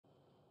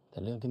แต่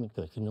เรื่องที่มันเ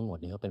กิดขึ้นทั้งหมด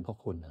นี้ก็เป็นเพราะ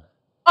คุณนะ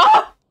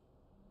Oh!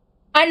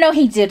 I know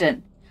he didn't.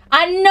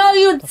 I know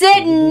you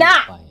did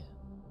not.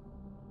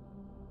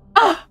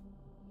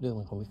 เรื่อง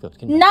มันคงไม่เกิด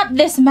ขึ้น Not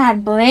this man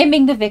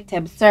blaming the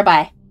victim, sir.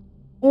 Bye.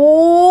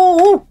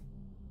 Oh.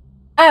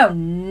 Oh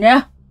no.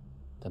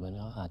 แต่มัน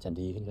ก็อาจจะ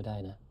ดีขึ้นก็ได้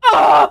นะ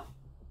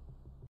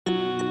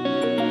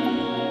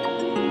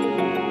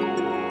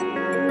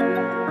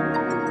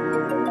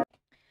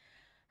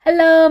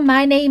Hello,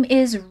 my name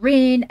is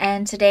Rin,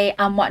 and today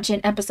I'm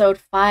watching episode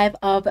 5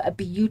 of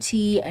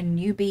Beauty and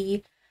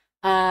Newbie.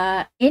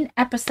 In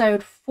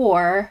episode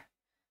 4,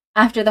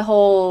 after the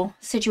whole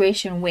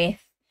situation with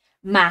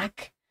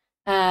Mac,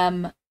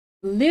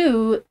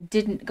 Lou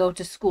didn't go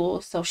to school,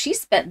 so she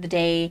spent the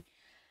day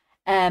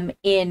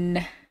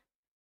in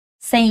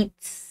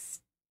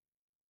Saint's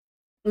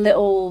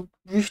little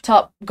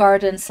rooftop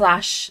garden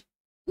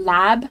 /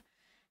 lab,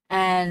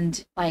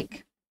 and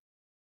like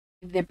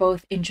they're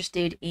both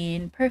interested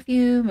in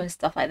perfume and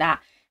stuff like that,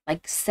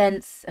 like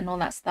scents and all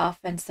that stuff.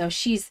 And so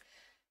she's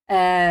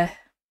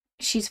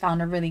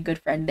found a really good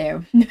friend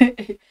there.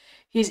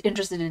 He's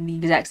interested in the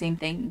exact same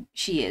thing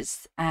she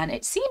is, and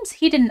it seems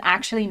he didn't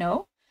actually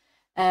know.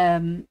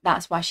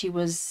 That's why she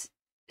was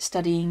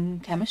studying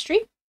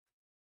chemistry.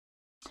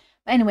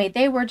 But anyway,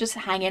 they were just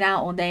hanging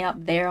out all day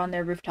up there on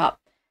their rooftop,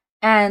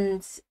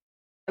 and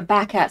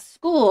back at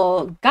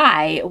school,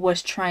 Guy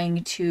was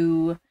trying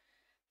to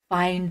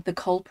find the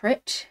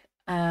culprit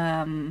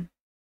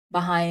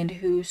behind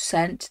who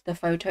sent the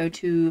photo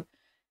to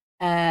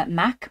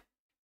Mac.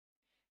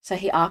 So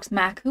he asked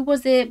Mac, who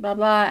was it, blah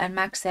blah, and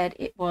Mac said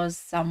it was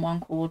someone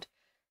called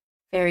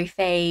Fairy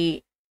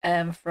Faye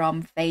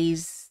from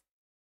Faye's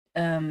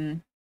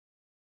fan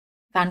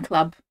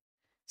club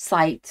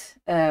site,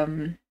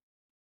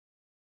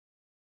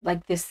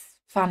 like this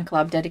fan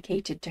club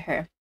dedicated to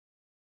her.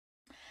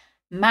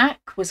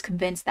 Mac was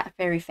convinced that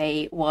Fairy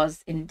Faye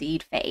was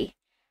indeed Faye.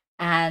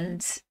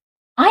 And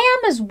I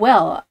am as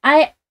well.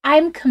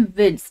 I'm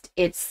convinced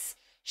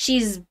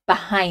she's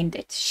behind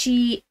it.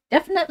 She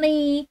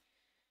definitely,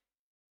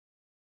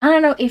 I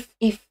don't know if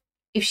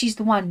she's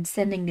the one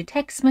sending the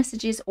text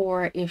messages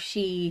or if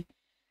she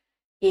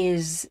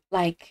is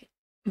like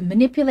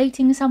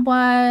manipulating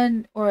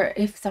someone or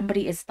if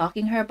somebody is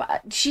stalking her,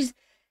 but she's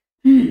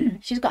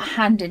got a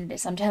hand in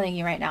this. I'm telling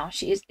you right now.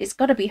 It's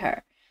got to be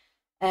her.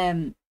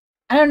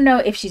 I don't know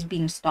if she's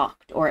being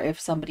stalked or if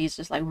somebody's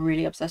just like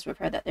really obsessed with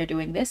her that they're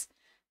doing this.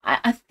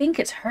 I think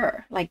it's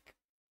her. Like,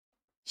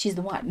 she's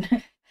the one.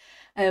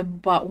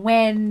 But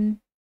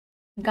when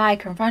Guy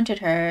confronted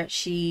her,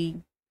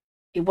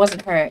 it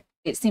wasn't her.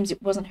 It seems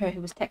it wasn't her who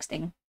was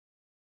texting.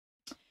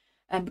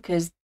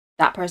 Because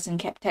that person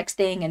kept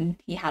texting and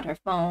he had her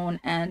phone,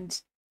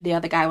 and the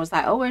other guy was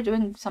like, oh, we're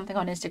doing something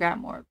on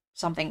Instagram or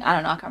something. I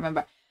don't know. I can't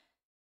remember.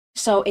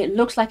 So it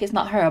looks like it's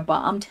not her,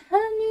 but I'm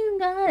telling you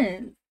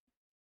guys.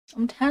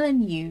 I'm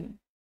telling you,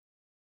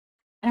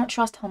 I don't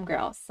trust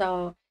homegirl,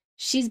 so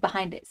she's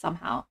behind it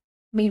somehow.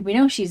 I mean, we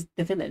know she's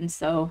the villain,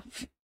 so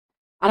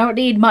I don't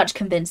need much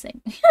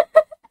convincing.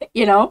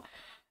 You know,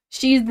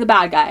 she's the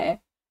bad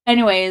guy.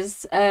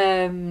 Anyways,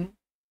 so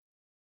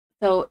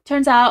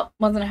turns out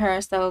wasn't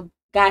her, so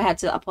Guy had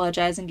to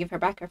apologize and give her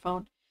back her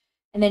phone.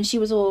 And then she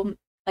was all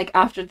like,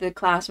 after the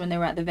class when they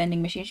were at the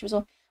vending machine, she was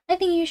all, I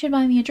think you should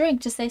buy me a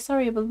drink to say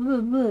sorry, blah blah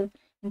blah.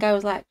 And Guy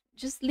was like,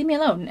 just leave me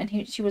alone. And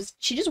she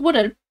just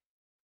wouldn't.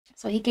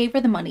 So he gave her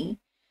the money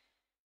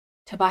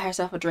to buy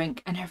herself a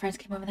drink, and her friends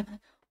came over and they were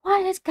like, why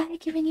is Guy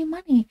giving you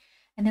money?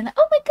 And they're like,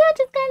 oh my god,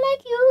 does Guy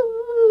like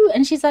you?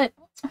 And she's like,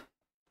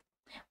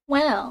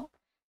 well,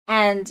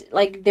 and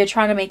like they're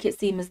trying to make it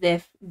seem as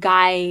if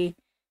Guy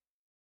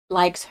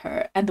likes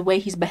her and the way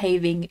he's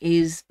behaving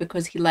is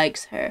because he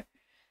likes her.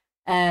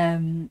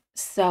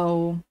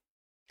 So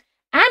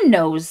Anne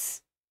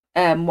knows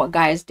what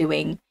Guy is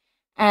doing,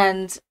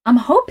 and I'm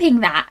hoping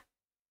that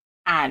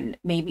Anne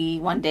maybe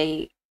one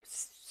day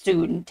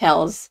soon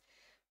tells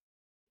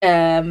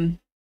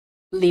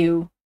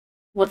Liu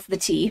what's the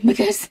tea,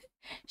 because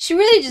she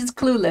really just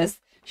clueless.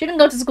 She didn't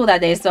go to school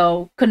that day,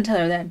 so couldn't tell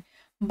her then.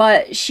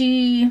 But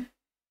she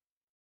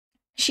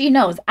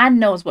knows, Anne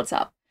knows what's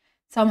up.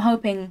 So I'm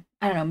hoping,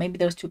 I don't know, maybe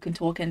those two can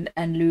talk and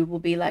Liu will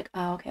be like,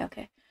 oh,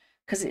 okay.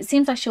 Because it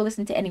seems like she'll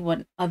listen to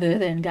anyone other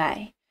than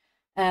Guy.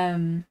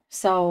 And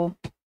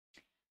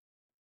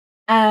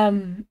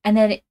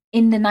then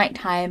in the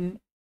nighttime,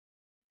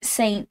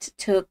 Saint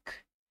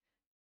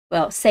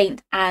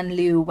and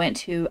Liu went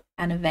to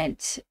an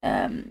event,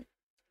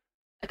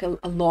 like a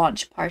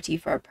launch party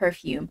for a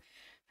perfume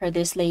for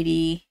this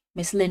lady,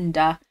 Miss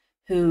Linda,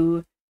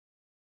 who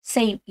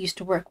Saint used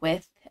to work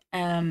with.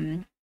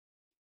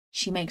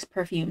 She makes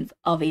perfumes,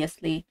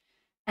 obviously,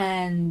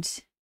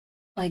 and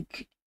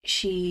like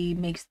she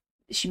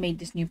made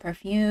this new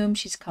perfume.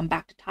 She's come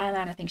back to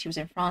Thailand. I think she was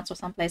in France or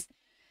someplace,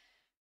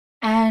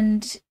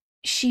 and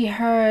she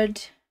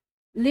heard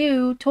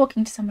Liu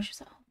talking to someone. She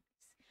was like, oh,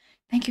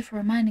 thank you for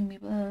reminding me,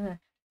 blah, blah, blah.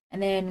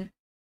 And then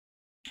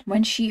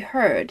when she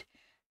heard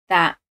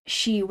that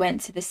she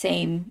went to the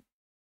same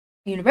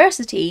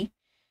university,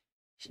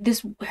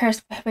 her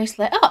face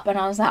lit up, and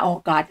I was like,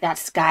 oh god,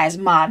 that's Sky's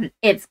mom.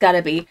 It's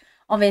gotta be.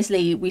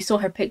 Obviously, we saw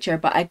her picture,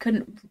 but I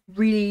couldn't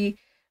really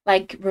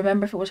like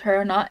remember if it was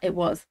her or not. It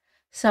was.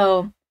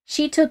 So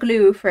she took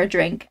Lou for a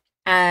drink,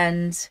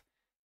 and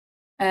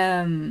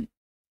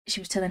she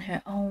was telling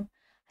her, oh,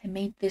 I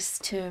made this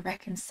to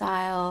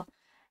reconcile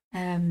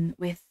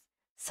with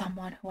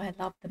someone who I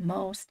love the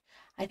most.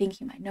 I think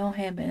you might know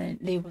him. And then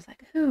Lou was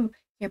like, who?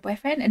 Your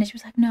boyfriend? And then she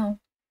was like, no,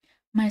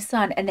 my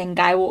son. And then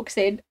Guy walks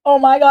in. Oh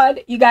my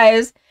god, you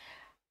guys.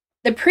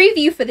 The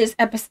preview for this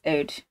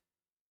episode,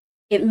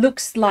 it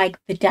looks like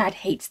the dad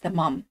hates the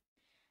mom.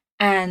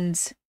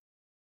 And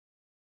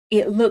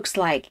it looks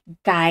like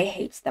Guy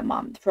hates the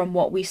mom from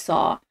what we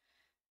saw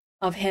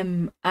of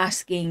him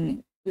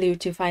asking Lou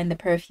to find the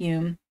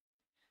perfume.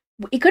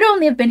 It could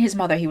only have been his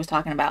mother he was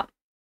talking about.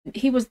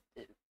 He was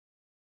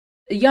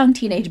a young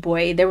teenage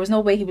boy. There was no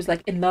way he was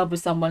like in love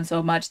with someone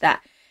so much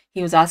that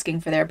he was asking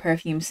for their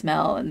perfume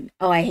smell and,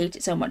 oh, I hate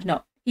it so much.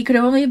 No, he could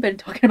have only been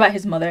talking about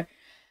his mother.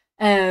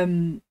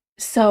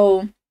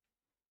 So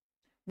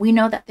we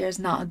know that there's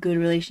not a good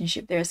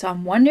relationship there. So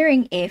I'm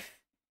wondering if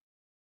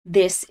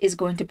this is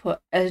going to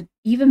put an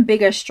even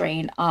bigger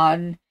strain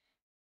on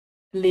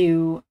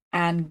Lou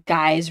and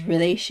Guy's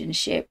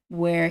relationship,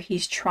 where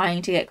he's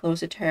trying to get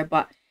closer to her,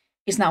 but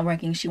it's not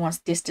working. She wants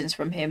distance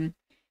from him.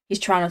 He's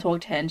trying to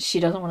talk to her and she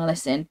doesn't want to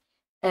listen.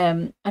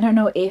 I don't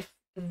know if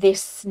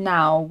this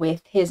now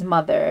with his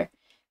mother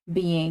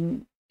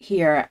being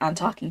here and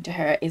talking to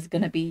her is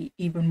going to be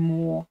even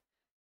more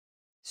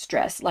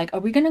stress. Like, are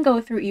we going to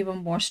go through even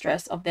more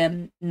stress of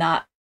them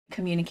not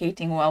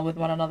communicating well with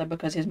one another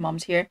because his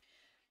mom's here?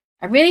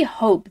 I really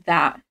hope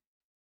that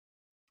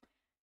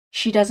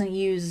she doesn't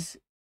use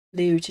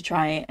Lou to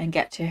try and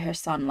get to her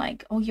son,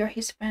 like, oh, you're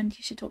his friend,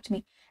 you should talk to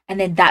me. And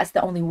then that's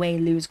the only way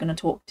Lou's going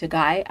to talk to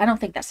Guy. I don't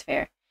think that's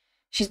fair.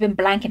 She's been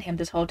blanking him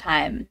this whole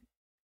time.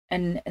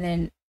 And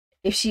then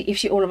if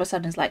she all of a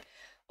sudden is like,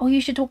 oh,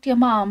 you should talk to your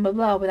mom, blah,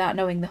 blah, without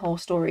knowing the whole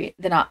story,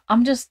 then I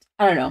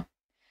don't know.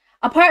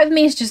 A part of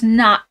me is just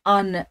not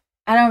on,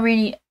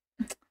 I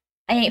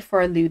ain't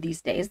for Lou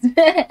these days.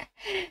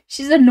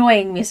 She's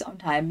annoying me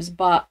sometimes,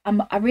 but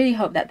I really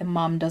hope that the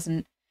mom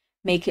doesn't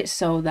make it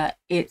so that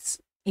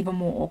it's even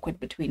more awkward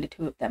between the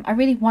two of them. I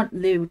really want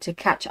Lou to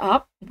catch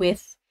up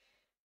with,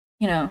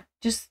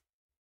 just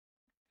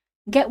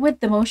get with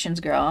the motions,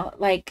 girl.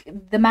 Like,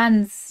 the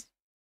man's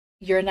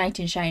your knight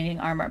in shining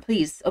armor.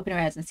 Please open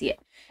your eyes and see it.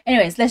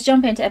 Anyways, let's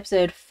jump into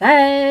episode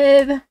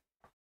 5.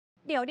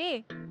 เดี๋ยวดิ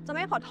จะไ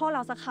ม่ขอโทษเร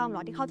าสักคำหร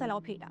อที่เข้าใจเรา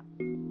ผิดอ่ะ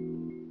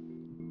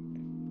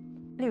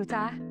หลิว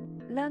จ๊ะ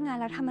เลิกงาน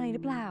แล้วทำอะไรห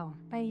รือเปล่า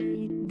ไป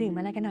ดื่ม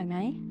อะไรกันหน่อยไหม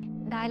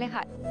ได้เลย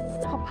ค่ะ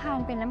พบพาน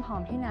เป็นน้ำหอ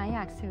มที่น้าอย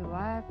ากสื่อ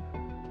ว่า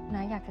น้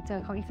าอยากจะเจอ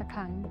เขาอีกสักค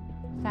รั้ง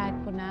แฟน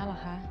คุณน้าเหรอ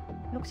คะ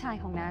ลูกชาย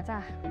ของน้าจ้ะ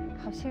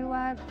เขาชื่อ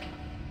ว่า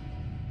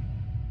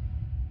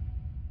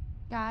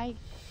กาย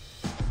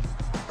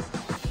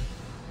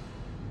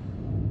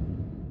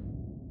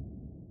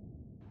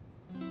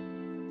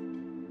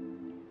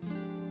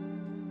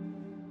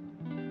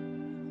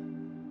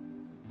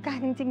กาย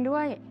จริงๆด้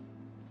วย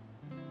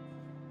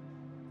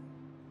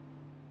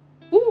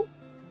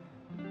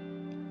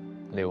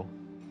เร็ว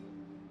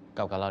ก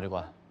ลับกับเราดีก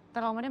ว่าแต่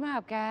เราไม่ได้มา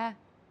กับแก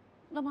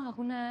เรามากับ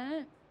คุณน้า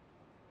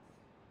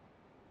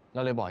เร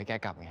าเลยบอกให้แก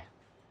กลับไง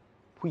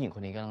ผู้หญิงค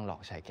นนี้กำลังหลอ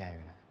กใช้แกอ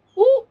ยู่นะ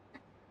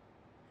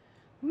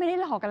ไม่ได้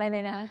หลอกอะไรเล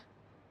ยนะ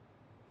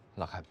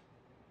หรอครับ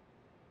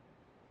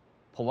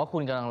ผมว่าคุ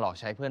ณกำลังหลอก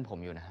ใช้เพื่อนผม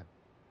อยู่นะครับ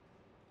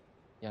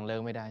ยังเลิ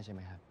กไม่ได้ใช่ไห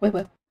มครับ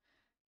Wait.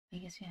 I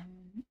guess you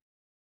haven't.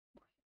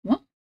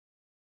 What?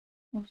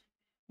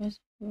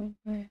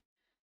 Where?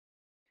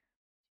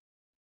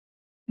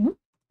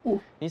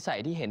 นิสัย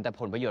ที่เห็นแต่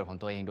ผลประโยชน์ของ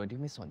ตัวเองโดยที่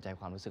ไม่สนใจ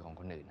ความรู้สึกของ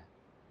คนอื่นนะ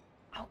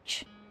Ouch.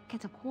 แก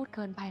จะพูดเ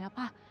กินไปแล้ว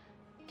ป่ะ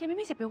แกไม่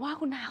มีสิทธิ์ไปว่า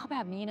คุณนาเขาแบ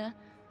บนี้นะ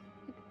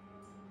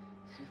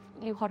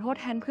หลิวขอโทษ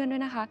แทนเพื่อนด้ว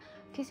ยนะคะ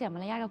ที่เสียมา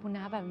รยาทกับคุณน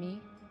าแบบนี้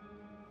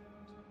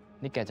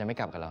นี่แกจะไม่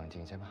กลับกับเราจ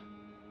ริงๆใช่ปะ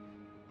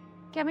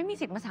แกไม่มี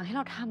สิทธิ์มาสั่งให้เ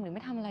ราทำหรือไ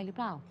ม่ทำอะไรหรือเ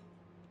ปล่า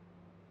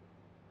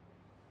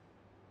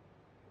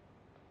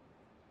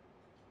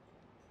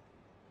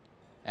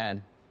แอน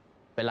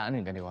ไปร้าน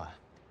อื่นกันดีกว่า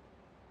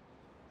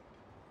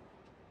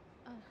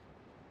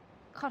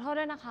ขอโทษ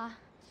ด้วยนะคะ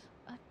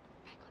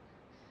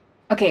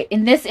Okay,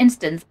 in this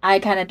instance, I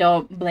kind of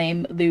don't blame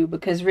Lou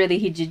because really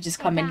he did just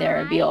come in there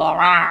and be all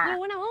rah.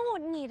 รู้นะว่าหงุ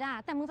ดหงิดอะ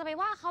แต่มึงจะไป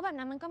ว่าเขาแบบ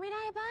นั้นมันก็ไม่ไ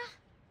ด้ปะ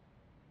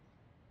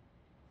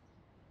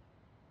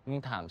มึง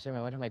ถามใช่ไหม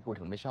ว่าทำไมกู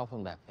ถึงไม่ชอบค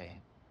นแบบเฟย์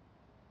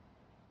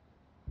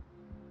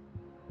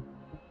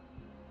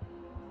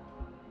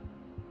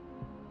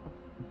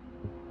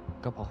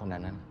ก็เพราะคนนั้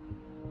น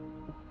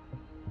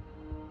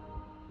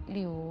ห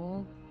ลิว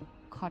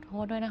ขอโท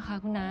ษด้วยนะคะ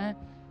คุณน้า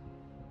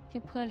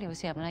ที่เพื่อนหลิวเ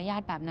สียมารยา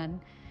ทแบบนั้น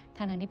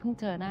ทั้งที่เพิ่ง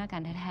เจอหน้ากั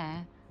นแท้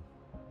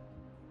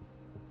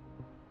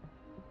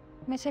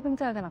ๆไม่ใช่เพิ่ง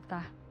เจอกันหรอกจ้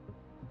ะ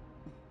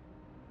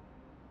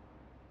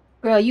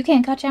Girl, you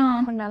can't catch on.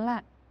 คนนั้นแหล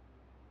ะ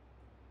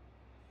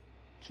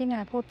ที่นา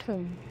ยพูดถึ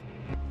ง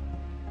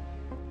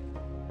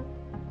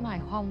หมาย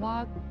ความว่า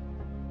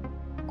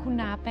คุณ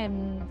น้าเป็น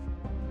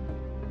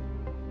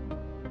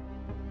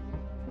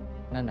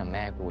นั่นน่ะแ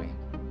ม่กูเอง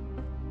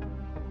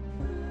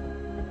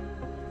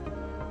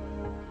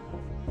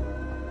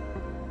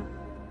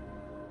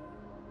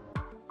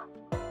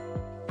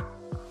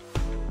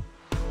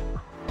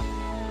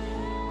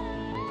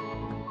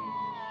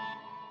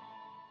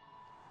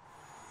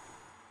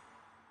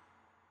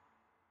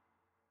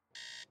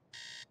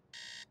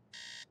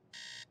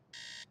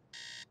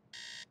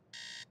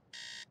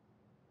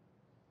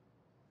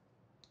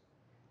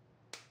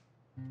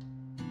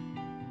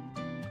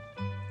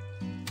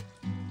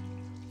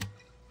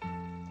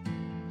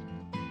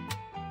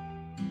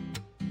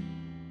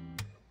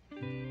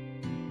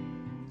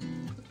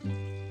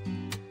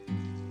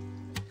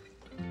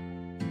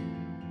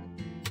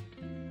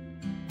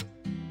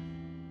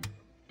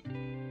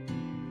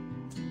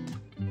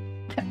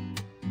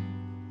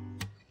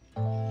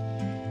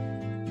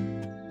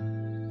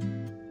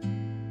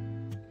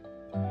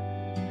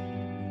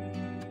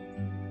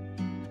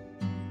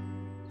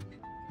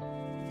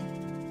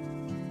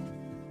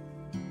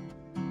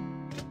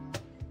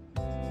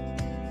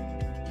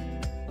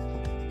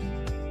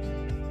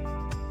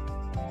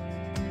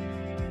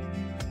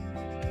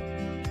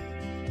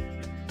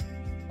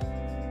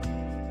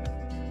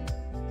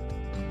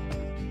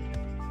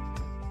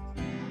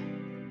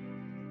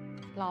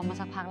รอมา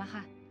สักพักแล้ว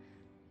ค่ะ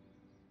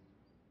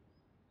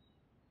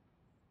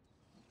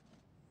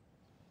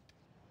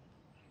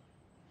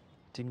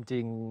จริ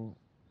ง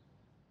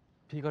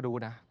ๆพี่ก็รู้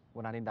นะว่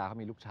านารินดาเขา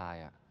มีลูกชาย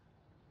อะ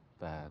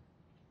แต่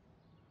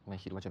ไม่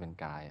คิดว่าจะเป็น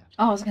กายอะ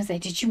Oh, I was gonna say,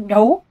 did you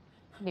know?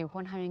 หลิวค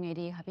วรทำยังไง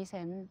ดีคะพี่เซ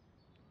น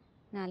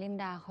นาริน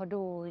ดาเขา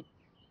ดู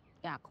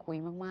อยากคุย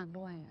มากๆ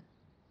ด้วย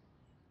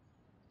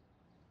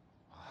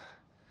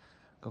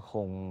ก็ค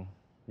ง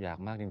อยาก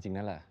มากจริงๆ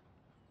นั่นแหละ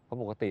เพราะ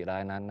ปกติรา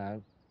ยนั้นนะ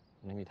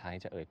ไม่มีทาง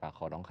ที่จะเอ่ยปากข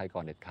อร้องใครก่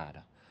อนเด็ดขาด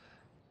อะ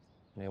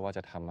ไม่ว่าจ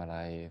ะทำอะไร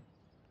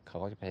เขา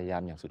ก็จะพยายา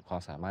มอย่างสุดควา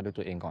มสามารถด้วย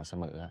ตัวเองก่อนเส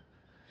มอ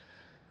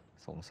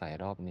สงสัย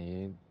รอบนี้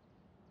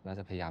น่าจ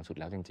ะพยายามสุด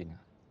แล้วจริงๆอ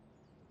ะ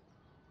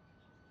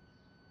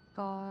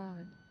ก็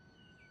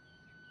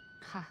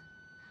ค่ะ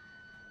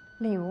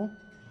หลิว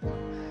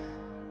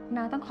น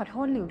าต้องขอโท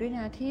ษหลิวด้วยน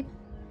ะที่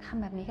ท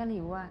ำแบบนี้กับห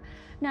ลิวอะ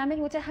นาไม่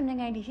รู้จะทำยัง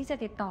ไงดีที่จะ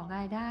ติดต่อก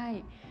ายได้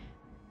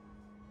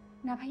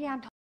นาพยายาม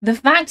The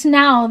fact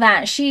now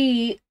that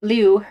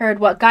Liu, heard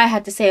what Guy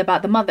had to say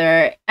about the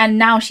mother, and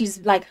now she's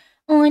like,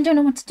 oh, I don't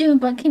know what to do,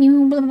 but can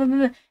you blah, blah,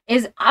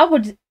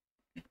 blah,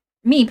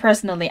 me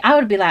personally, I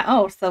would be like,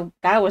 oh, so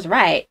Guy was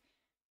right.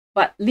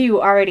 But Liu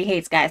already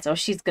hates Guy, so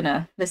she's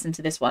gonna listen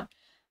to this one.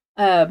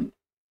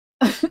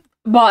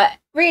 But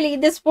really,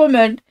 this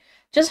woman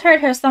just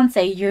heard her son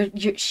say,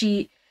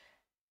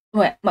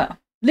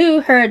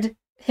 Liu heard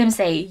him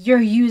say, you're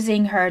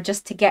using her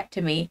just to get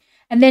to me.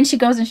 And then she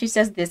goes and she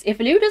says this, if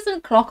Liu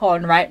doesn't clock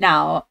on right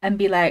now and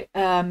be like,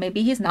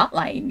 maybe he's not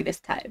lying this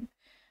time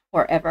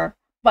or ever.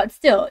 But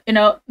still,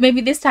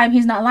 maybe this time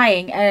he's not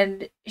lying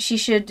and she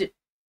should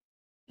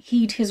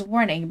heed his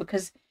warning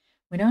because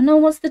we don't know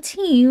what's the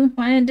tea,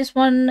 why this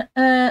one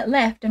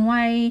left and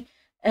why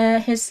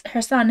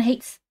her son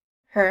hates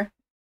her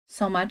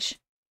so much.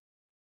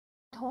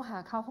 โทรหา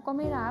เขาก็ไ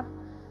ม่รับ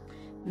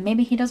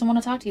Maybe he doesn't want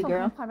to talk to you, ส่งข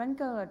girl. องขวัญวัน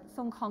เกิด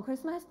ส่งของคริ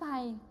สต์มาสไป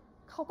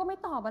เขาก็ไม่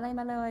ตอบอะไร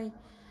มาเลย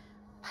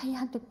พยาย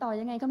ามติดต่อ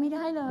ยังไงก็ไม่ไ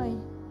ด้เลย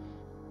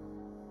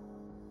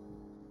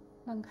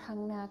บางครั้ง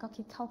นาก็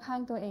คิดเข้าข้าง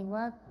ตัวเอง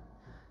ว่า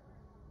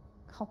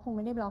เขาคงไ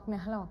ม่ได้บล็อกน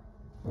ะหรอก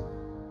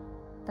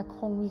แต่ค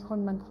งมีคน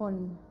บางคน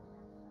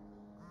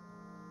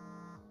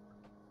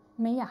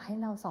ไม่อยากให้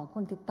เราสองค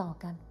นติดต่อ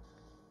กัน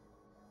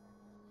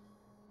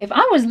If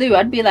I was Liu,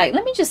 I'd be like,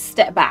 let me just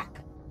step back.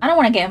 I don't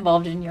want to get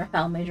involved in your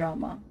family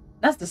drama.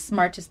 That's the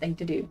smartest thing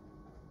to do.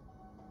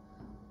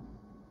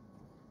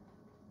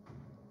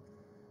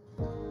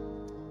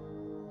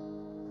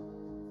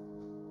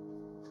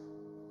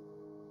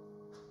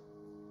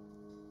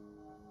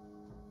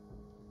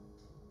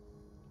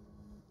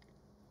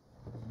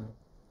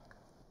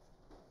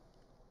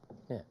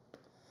 Yeah.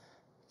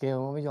 เกล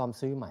ไม่ยอม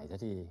ซื้อใหม่สัก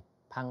ที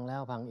พังแล้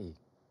วพังอีก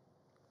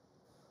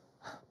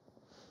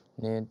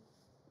นี่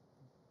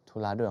ธุ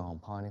ระด่วนของ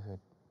พ่อนี่คือ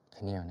ไ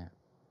อ้นี่เหรอเนี่ย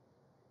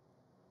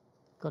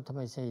ก็ถ้าไ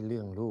ม่ใช่เรื่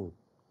องลูก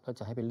แล้วจ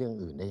ะให้เป็นเรื่อง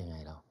อื่นได้ยังไง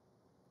เรา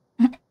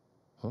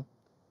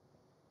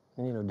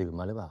นี่เราดื่ม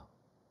มาหรือเปล่า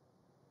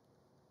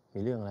มี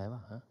เรื่องอะไรว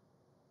ะฮะ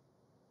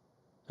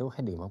หรือว่าแ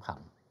ค่ดื่มข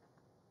ำ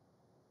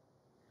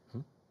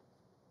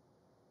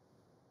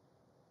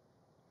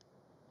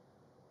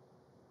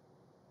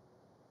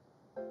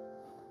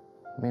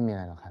ไม่มีอะ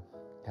ไรหรอกครับ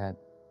แค่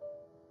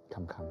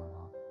คำๆมาพ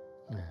อ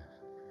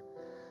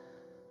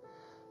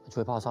ช่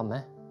วยพ่อซ่อมไหม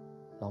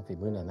ลองฝี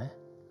มือหน่อยไหม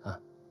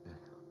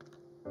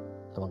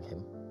ระวังเข็ม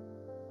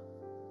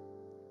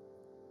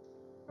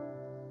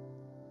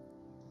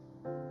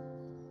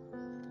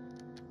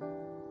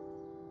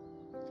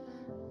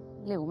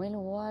หลิวไม่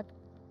รู้ว่า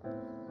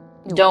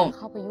Don't เ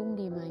ข้าไปยุ่ง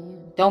ดีไหม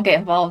Don't get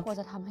involved. กลัว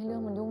จะทำให้เรื่อ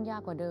งมันยุ่งยา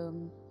กกว่าเดิม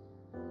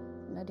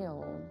แล้วเดี๋ยว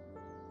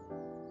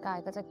กาย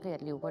ก็จะเกลียด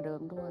หลิวกว่าเดิ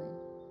มด้วย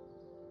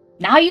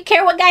Now you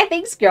care what Guy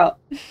thinks, girl.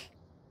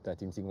 แต่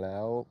จริงๆแล้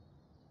ว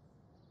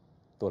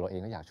ตัวเราเอ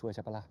งก็อยากช่วยใช่ปะล่ะ But จริงๆแล้วตัวเราเองก็อยากช่วยใช่ปะล่ะ แต่จริงๆแล้ว ตัวเราเองก็อยากช่วยใช่ปะล่ะ แต่จริงๆแล้ว ตัวเราเองก็อยากช่วยใ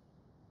ช่ปะล่ะ แต่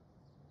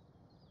จริงๆแล้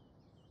ว ตัวเราเอ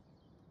งก็อยากช่วยใช่ป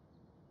ะล่ะ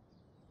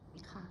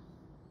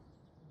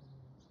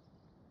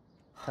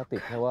ถ้าติ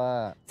ดแค่ว่า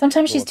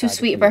Sometimes she's too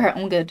sweet for her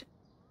own good.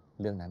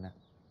 เรื่องนั้นนะ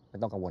ไม่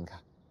ต้องกังวลค่ะ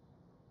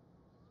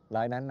ร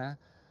ายนั้นนะ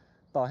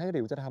ต่อให้ห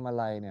ลิวจะทำอะ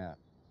ไรเนี่ย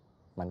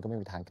มันก็ไม่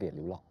มีทางเกลียดห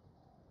ลิวหรอก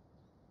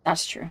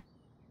That's true.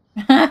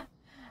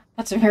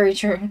 That's very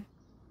true.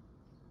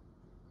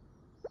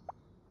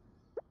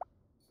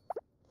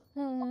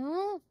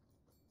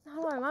 อ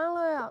ร่อยมากเ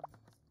ลยอ่ะ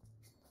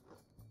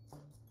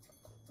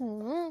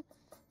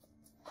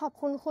ขอบ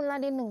คุณคุณลา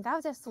ดิน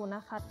1970น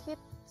ะคะที่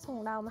ส่ง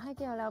ดาวมาให้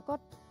เกลแล้วก็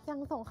ยัง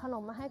ส่งขน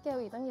มมาให้เกล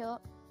อีกตั้งเยอะ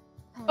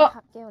แฟนค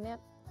ลับเกลเนี่ย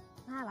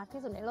น่ารัก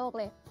ที่สุดในโลก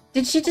เลย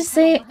Did she just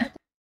say?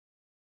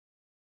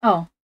 Oh,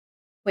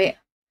 wait.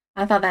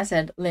 I thought that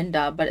said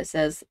Linda, but it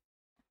says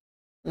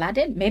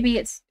Ladin. Maybe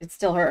it's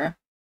still her.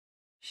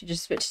 She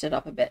just switched it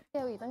up a bit. เก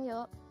ลอีกตั้งเยอ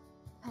ะ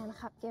แฟน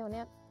คลับเกลเ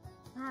นี่ย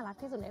น่ารัก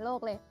ที่สุดในโลก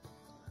เลย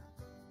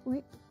อุ๊ย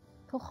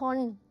ทุกคน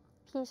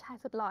พี่ชาย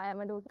สุดหล่อแอบ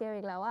มาดูเกล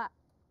อีกแล้วอะ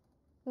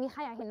มีใคร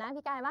อยากเห็นหน้า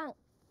พี่กายบ้าง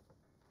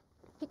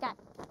พี่กาย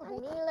มา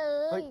นี่เล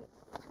ย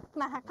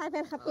มาทักทายแฟ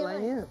นคลับเกลหน่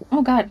อย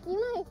Oh God. นี่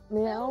เลย เ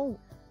มียว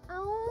เอ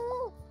า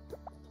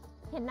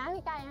เห็นหน้า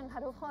พี่กายยังคะ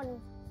ทุกคน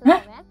หล่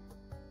อไหม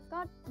ก็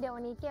เดี๋ยว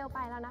วันนี้เกลไป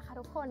แล้วนะคะ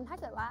ทุกคนถ้า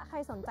เกิดว่าใคร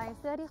สนใจ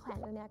เสื้อที่แขวน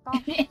อยู่เนี่ยก็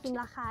พิมพ์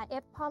ราคา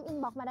F พร้อมอิน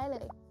บ็อกซ์มาได้เล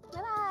ยบ๊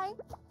ายบาย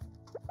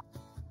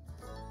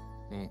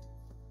นี่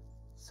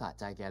สะ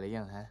ใจแกหรือ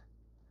ยังฮะ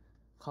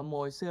ขโม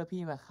ยเสื้อ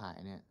พี่มาขาย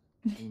เนี่ย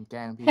ยิงแก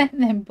ล้งพี่ And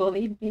then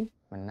bullied me.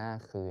 มันน่า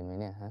คืนไหม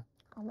เนี่ยฮะ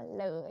เอามัน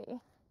เลย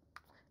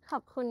ขอ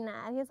บคุณนะ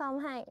ที่ซ่อม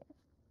ให้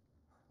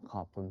ข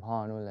อบคุณพ่อ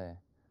นู่นเลย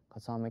เขา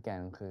ซ่อมให้แก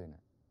ทั้งคืนอ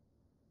ะ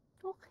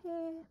โอเค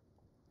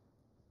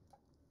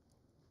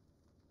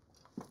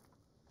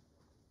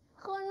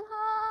คุณ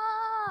พ่อ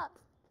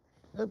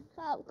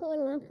ขอบคุณ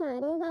นะคะ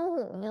ที่ซ่อม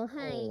หูเลี้ยวใ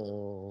ห้ โ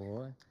อ้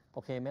ยโอ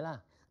เคไหมล่ะ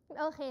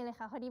โอเคเลย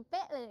ค่ะ พอดีเ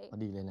ป๊ะเลย พอ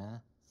ดีเลยนะ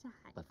ใช่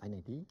เปิดไฟหน่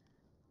อยดิ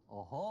โ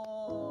อ้โห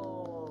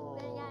เ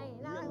ป็นไง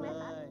น่ารักไหม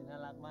คะ เยี่ยเลยน่า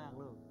รักมาก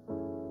ลูก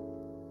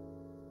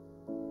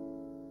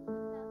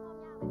แล้วซ่อม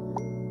ยากไหม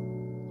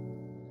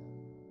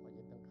พอเ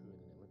ย็บทั้งคืน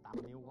เนี่ยมันตาม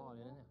นิ้วพ่อเล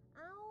ยนะเนี่ย เ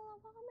อ้าแล้ว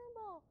พ่อก็ไม่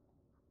บอก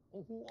โ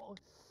อ้โห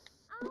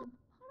เอ้า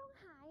พ่อต้อง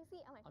หายสิ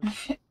เอาใหม่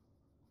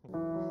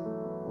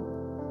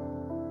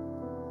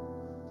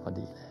พอ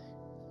ดีเลย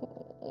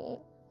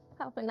ข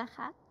อบคุณนะค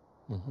ะ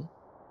อือฮึ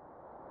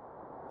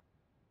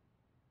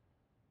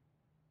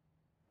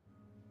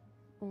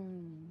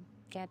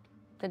แก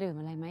จะดื่ม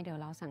อะไรไหมเดี๋ยว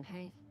เราสั่งใ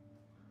ห้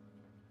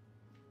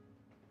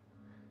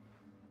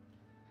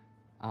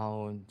เอา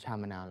ชา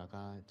มะนาวแล้ว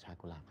ก็ชา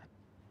กุหลาบครับ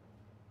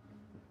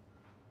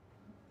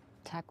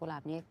ชากุหลา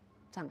บนี่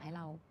สั่งให้เ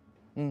รา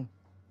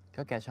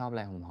ก็แกชอบอะไ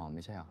รหอมๆไ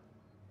ม่ใช่หรอ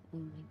อื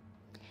ม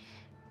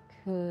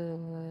คือ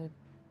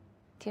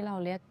ที่เรา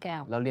เรียกแก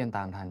ว แล้วเรียนต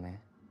ามทันไหม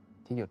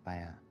ที่หยุดไป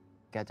อ่ะ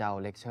แกจะเอา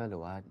เลคเชอร์หรื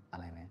อว่าอะ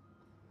ไรไหม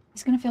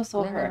It's gonna feel so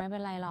เรื่องนั้นไม่ hurt เป็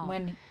นไรหรอก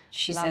when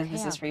she เรา says แค่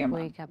this อยาก is for your คุ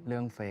ย mom. กับ เรื่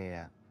องเฟย์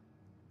อ่ะ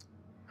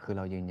คือเ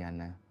รายืนยัน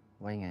นะ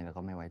ว่ายังไงเรา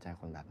ก็ไม่ไว้ใจ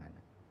คนแบบนั้น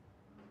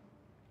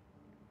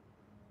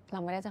เรา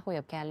ไม่ได้จะคุย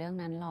กับแกเรื่อง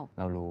นั้นหรอก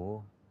เรารู้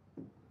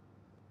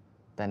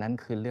แต่นั่น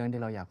คือเรื่อง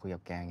ที่เราอยากคุยกั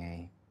บแกไง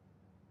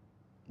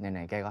ไหน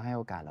ๆแกก็ให้โ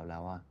อกาสเราแล้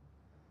วอะ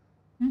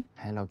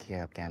ให้เราเคลีย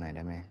ร์กับแกหน่อยไ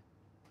ด้ไหม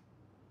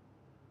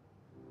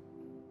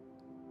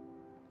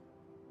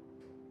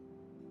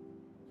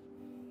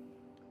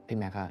พี่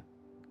แม็กอะ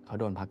เขา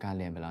โดนพักการ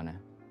เรียนไปแล้วนะ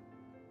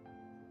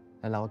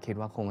แล้วเราก็คิด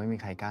ว่าคงไม่มี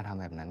ใครกล้าท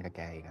ำแบบนั้นกับแ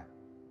กอีกอะ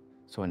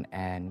ส่วนแอ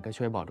นก็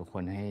ช่วยบอกทุกค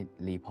นให้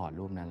รีพอร์ต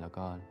รูปนั้น แล้ว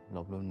ก็ล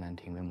บรูปนั้น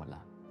ทิ้งไปหมดล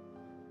ะ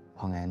เพ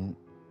ราะงั้น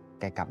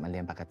แกกลับมาเรี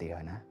ยนปกติเถ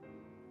อะนะ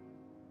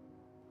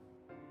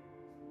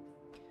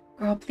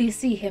Girl, please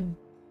see him.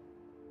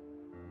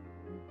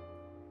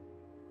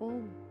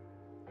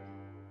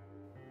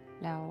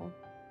 แล้ว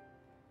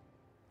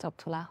จบ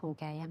ธุระของ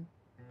แกยัง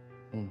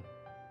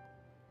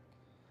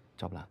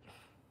จบละ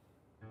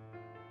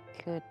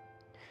คือ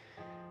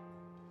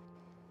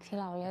ที่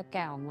เราเรียกแก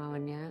ออกมาวั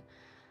นเนี้ย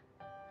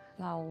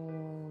เรา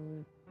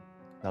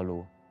เรา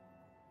รู้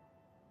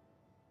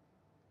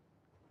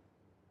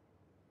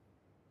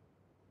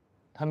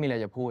ถ้ามีอะไร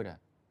จะพูดอ่ะ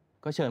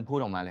ก็เชิญพูด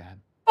ออกมาเลยครับ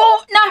Oh,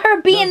 not her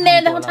being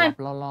there the whole เลิก time. ทำ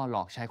ตัวล่อๆหล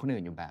อกใช้คน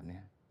อื่นอยู่แบบเนี้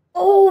ย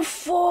Oh,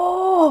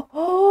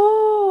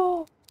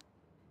 oh.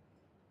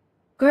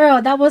 Girl,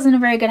 that wasn't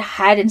a very good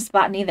hiding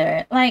spot neither.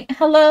 Like,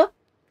 hello,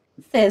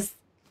 sis.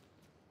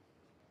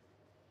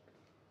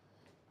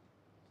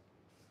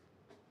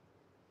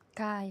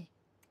 กาย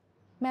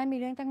แม่มี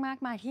เรื่องตั้งมาก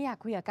มายที่อยาก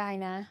คุยกับกาย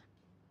นะ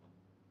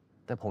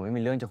แต่ผมไม่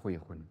มีเรื่องจะคุย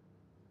กับคุณ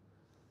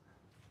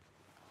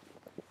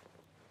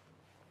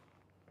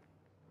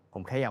ผ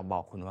มแค่อยากบอ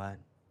กคุณว่า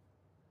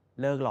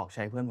เลิกหลอกใ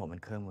ช้เพื่อนผมเป็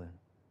นเครื่องมือ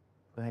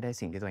เพื่อให้ได้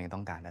สิ่งที่ตัวเองต้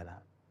องการได้แล้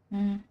ว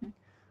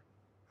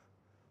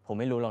ผม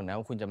ไม่รู้หรอกนะ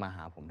ว่าคุณจะมาห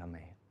าผมทำไม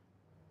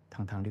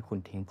ทั้งที่คุณ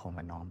ทิ้งผม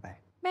กับน้องไป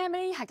แม่ไม่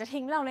ได้อยากจะ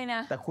ทิ้งเราเลยน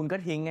ะ แต่คุณก็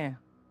ทิ้งไง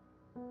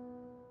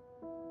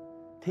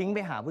ทิ้งไป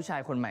หาผู้ชาย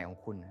คนใหม่ของ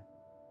คุณนะ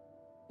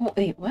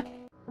Wait, what?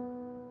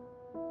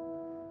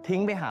 ทิ้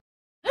งไปหา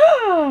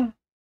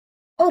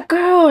Oh,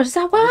 girl, is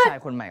that ผู้ what? ชา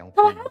ยคนใหม่ของ That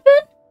คุ what ณ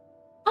happened?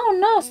 Oh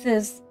no,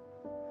 sis.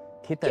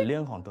 คิดแต่เรื่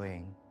องของตัวเอ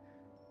ง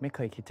ไม่เค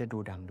ยคิดจะดู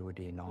ดำดู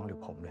ดีน้องหรือ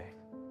ผมเลย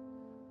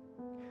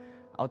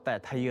เ เอาแต่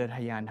ทะเยอท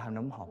ะยานทำ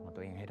น้ำหอมของตั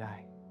วเองให้ได้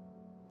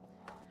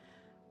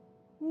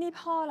นี่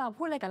พ่อเรา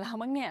พูดอะไรกับเรา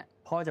บ้างเนี่ย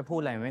พ่อจะพูด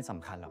อะไรไม่ส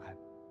ำคัญหรอกครับ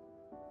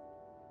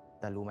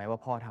แต่รู้ไหมว่า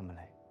พ่อทำอะไ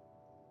ร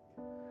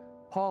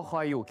พ่อคอ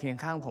ยอยู่เคียง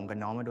ข้างผมกับ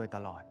น้องมาโดยต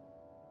ลอด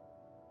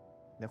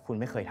แล้วคุณ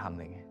ไม่เคยทำ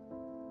เลยไง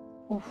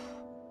Oof.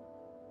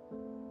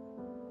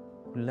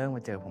 คุณเลิกม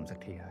าเจอผมสัก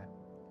ทีครับ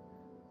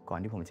ก่อน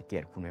ที่ผมจะเกลี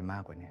ยดคุณไปมา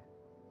กกว่านี้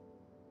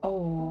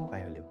Oh. ไป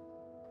เร็ว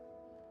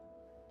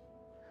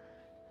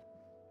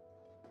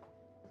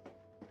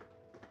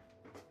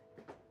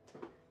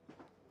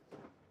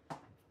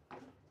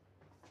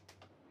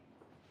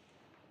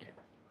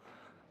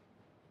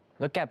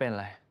แล้วแกเป็นอะ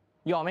ไร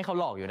ยอมให้เขา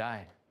หลอกอยู่ได้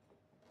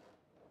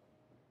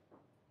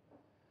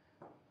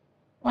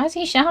Why is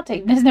he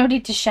shouting? There's no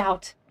need to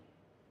shout.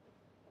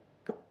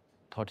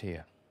 โทษที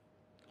อะ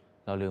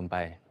เราลืมไป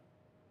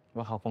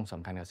ว่าเขาคงส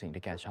ำคัญกับสิ่ง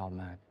ที่แกชอบ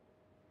มาก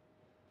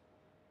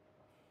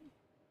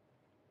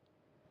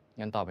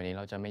งั้นต่อไปนี้เ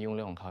ราจะไม่ยุ่งเ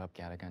รื่องของเขากับแก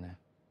แล้วกันนะ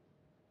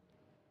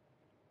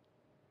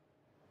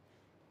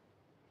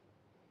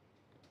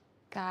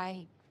กาย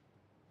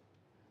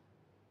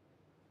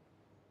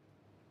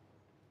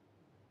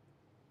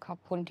ขอบ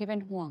คุณที่เป็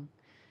นห่วง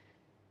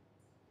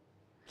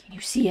Can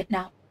you see it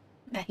now?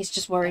 That he's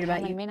just worried แต่ about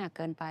ถ้ามัน you. ไม่หนักเ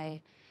กินไป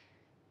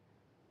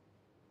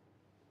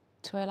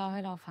ช่วยเล่าใ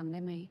ห้เราฟังได้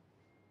ไหม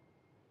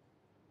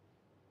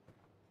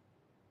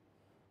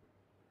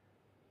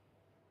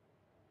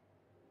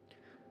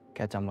แก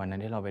จำวันนั้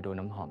นที่เราไปดู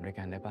น้ำหอมด้วย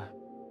กันได้ปะ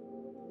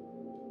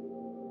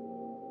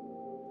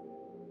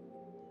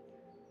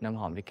น้ำ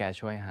หอมที่แก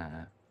ช่วยหา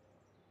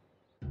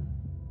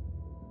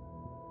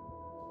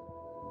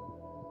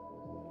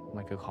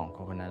มันคือของ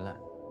คนนั้นแหละ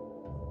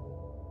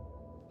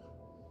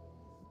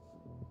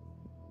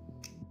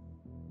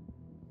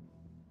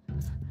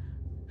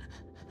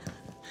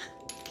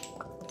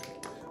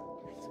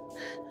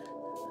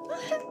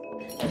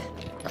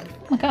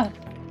Oh my god.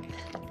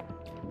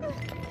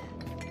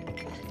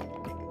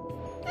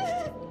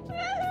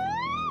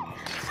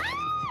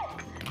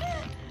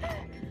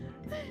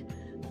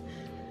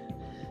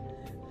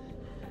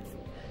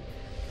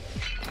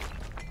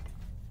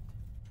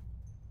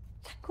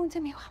 ฉันคงจะ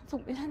มีความสุ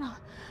ขไม่ใช่หรอ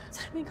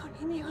ฉันเป็นคน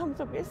ที่มีความ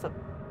สุขที่สุด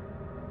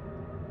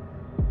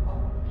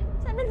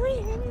ฉันเป็นผู้ห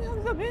ญิงที่มีความ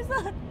สุขที่สุ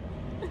ด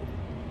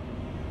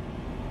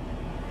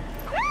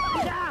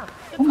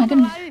Oh my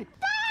goodness.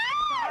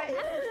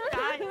 ก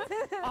าย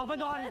ออกไป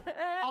ก่อน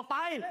ออกไป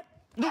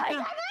หยุด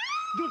นะ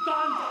หยุดก่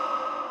อน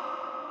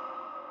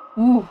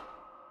Ooh.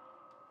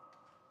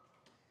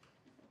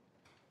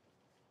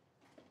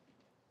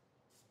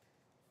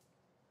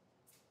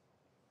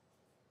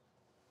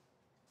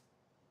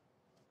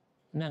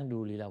 นั่งดู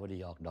ลีลาวดี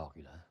ออกดอกอ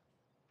ยู่เหรอ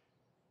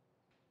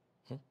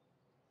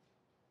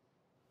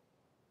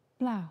เ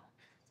ปล่า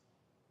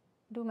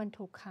ดูมัน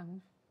ถูกขัง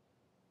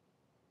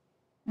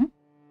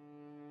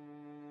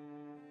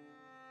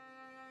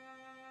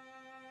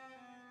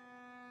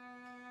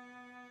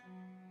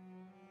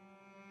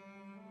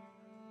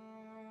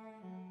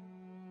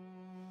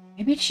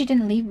Maybe she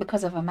didn't leave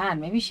because of a man.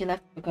 Maybe she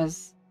left because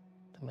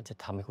ถ้ามันจะ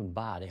ทำให้คุณ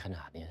บ้าได้ขน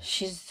าดนี้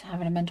she's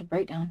having a mental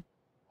breakdown.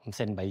 ผมเ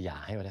ซ็นใบหย่า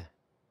ให้ก็ได้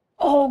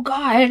Oh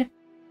god.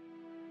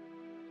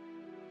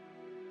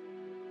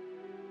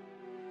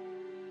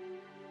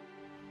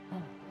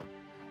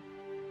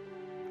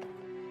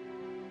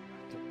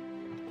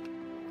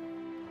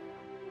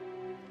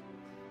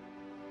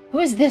 Who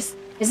is this?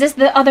 Is this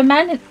the other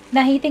man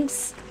that he thinks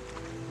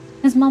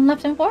his mom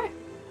left him for?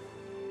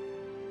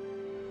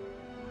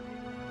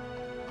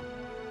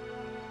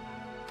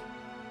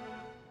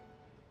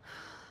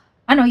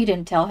 I know you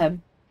didn't tell him.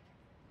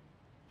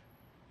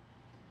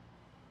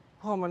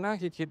 พอมานั่ง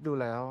คิดดู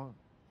แล้ว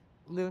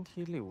เรื่อง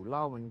ที่หลิวเ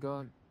ล่ามันก็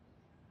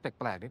แ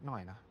ปลกๆนิดหน่อ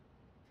ยนะ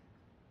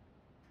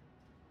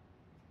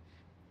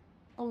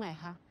ตรงไหน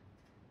คะ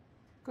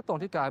ก็ตรง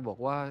ที่กายบอก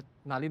ว่า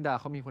นารินดา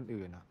เขามีคน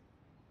อื่นอะ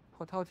เพร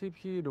าะเท่าที่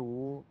พี่รู้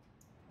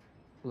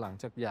หลัง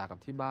จากหย่ากับ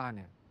ที่บ้านเ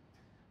นี่ย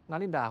นา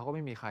รินดาเขาก็ไ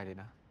ม่มีใครเลย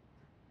นะ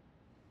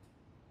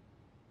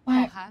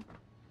Why? คะ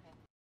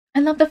I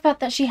love the fact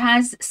that she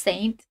has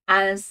Saint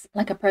as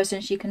like a person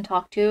she can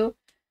talk to.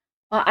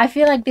 But I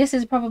feel like this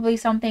is probably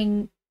something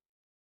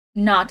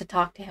not to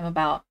talk to him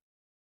about.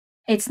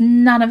 It's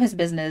none of his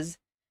business.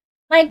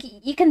 Like,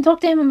 you can talk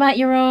to him about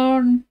your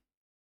own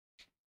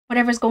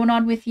whatever's going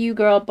on with you,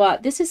 girl, but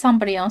this is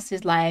somebody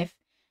else's life.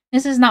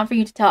 This is not for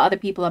you to tell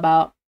other people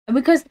about.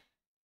 Because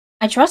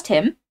I trust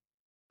him.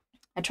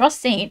 I trust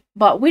Saint,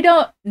 but we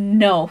don't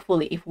know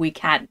fully if we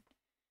can.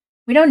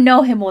 We don't know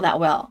him all that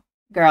well,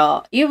 girl.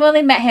 You've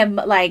only met him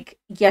like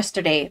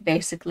yesterday,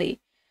 basically.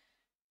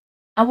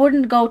 I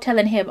wouldn't go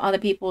telling him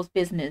other people's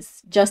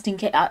business just in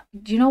case.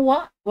 Do you know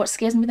what? What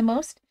scares me the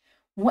most?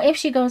 What if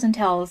she goes and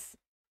tells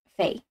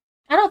Faye?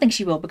 I don't think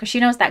she will because she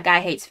knows that guy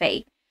hates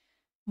Faye.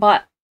 But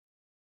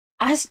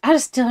I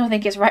just still don't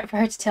think it's right for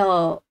her to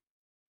tell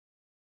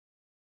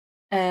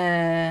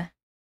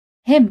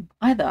him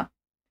either.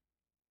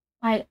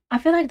 I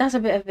feel like that's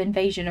a bit of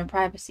invasion of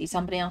privacy,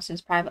 somebody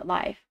else's private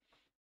life.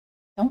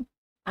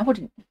 I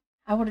wouldn't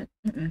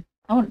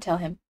tell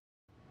him.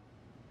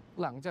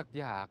 หลังจาก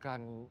หย่ากั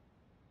น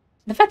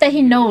The fact that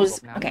he เดียวอยู่ knows,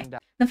 กับน้า okay, ลินดา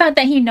the fact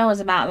that he knows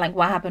about like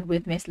what happened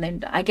with Miss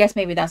Linda, I guess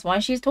maybe that's why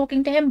she's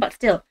talking to him, but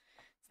still,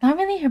 it's not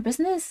really her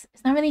business.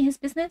 It's not really his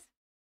business.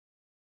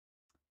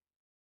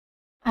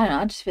 I don't know,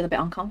 I just feel a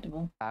bit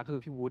uncomfortable. คือ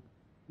พี่วุฒิ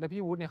และ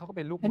พี่วุฒิเนี่ยเขาก็เ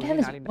ป็นลูก Who มื the อ hell ใ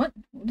ห้ is น้าลินดา what?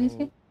 What is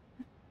he?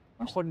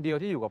 คนเดียว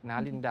ที่อยู่กับน้า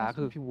ลินดา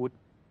คือพี่วุฒิ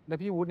และ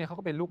พี่วุฒิเนี่ยเขา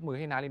ก็เป็นลูกมือใ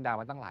ห้น้าลินดา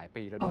มาตั้งหลาย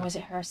ปีแล้วด้ Oh, วย was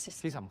it her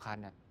sister? ที่สำคัญ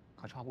เนี่ยเ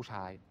ขาชอบผู้ช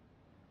าย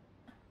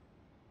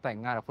แต่ง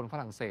งานกับคนฝ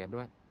รั่งเศส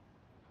ด้วย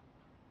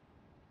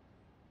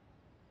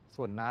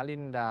ส่วนน้าลิ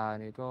นดา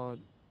เนี่ยก็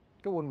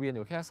วนเวียนอ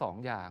ยู่แค่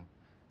2 อย่าง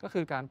ก็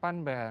คือการปั้น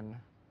แบรนด์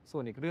ส่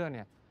วนอีกเรื่องเ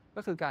นี่ย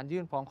ก็คือการ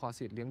ยื่นฟ้องขอ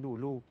สิทธิ์เลี้ยงดู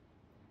ลูก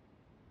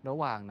ระ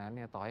หว่างนั้นเ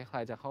นี่ยต่อให้ใคร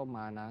จะเข้าม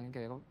านะแก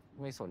ก็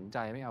ไม่สนใจ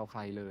ไม่เอาใค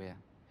รเลยอ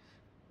ะ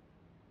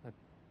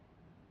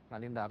น้า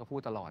ลินดาก็พู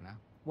ดตลอดนะ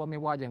ว่าไม่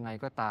ว่ายังไง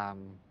ก็ตาม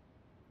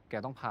แก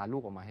ต้องพาลู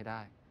กออกมาให้ไ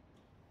ด้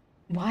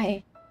Why?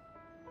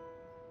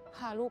 พ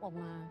าลูกออก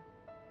มา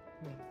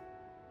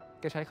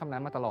แกใช้คำนั้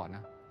นมาตลอดน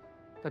ะ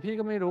แต่พี่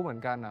ก็ไม่รู้เหมือ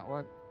นกันนะว่า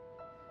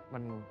มั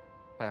น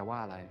แปลว่า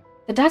อะไร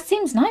The dad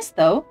seems nice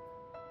though.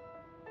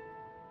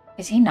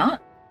 Is he not?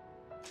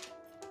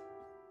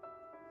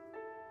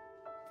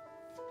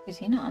 Is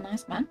he not a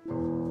nice man?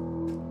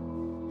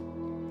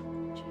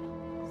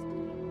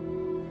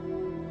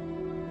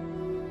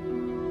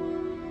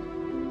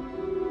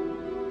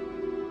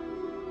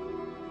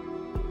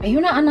 Are you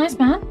not a nice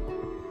man?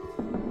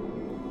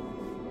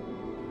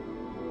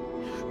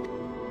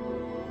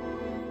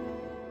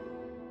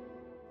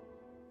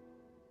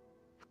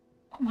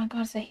 Oh my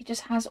god, so he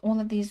just has all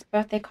of these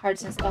birthday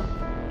cards and stuff.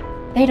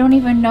 They don't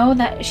even know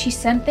that she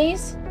sent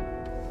these?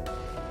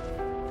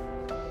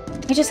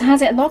 He just has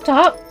it locked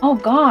up? Oh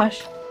gosh.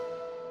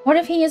 What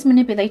if he is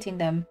manipulating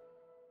them?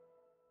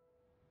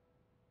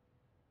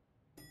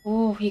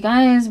 Oh, you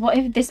guys, what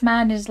if this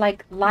man is like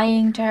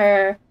lying to her?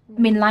 I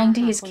mean, lying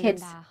to his คุณลิน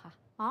kids. ดาค่ะ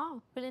อ๋อ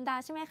คุณลินดา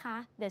ใช่ไหมคะ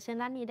เดี๋ยวเชิญ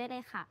ด้านนี้ได้เล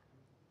ยค่ะ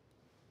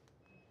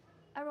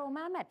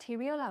aroma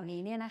material เหล่านี้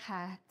เนี่ยนะค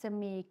ะ จะ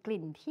มีก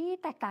ลิ่นที่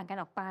แตกต่างกัน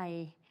ออกไป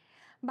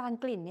บาง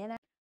กลิ่นเนี่ยนะ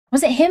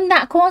Was it him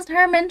that caused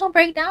her mental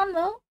breakdown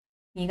though?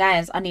 You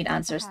guys, I need นะ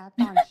answers. คะ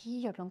ตอนที่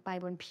หยดลงไป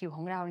บนผิวข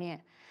องเราเนี่ย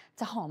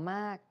จะหอมม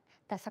าก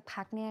แต่สัก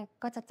พักเนี่ย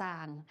ก็จะจา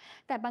ง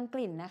แต่บางก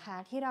ลิ่นนะคะ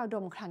ที่เราด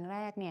มครั้งแร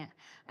กเนี่ย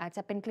อาจจ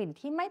ะเป็นกลิ่น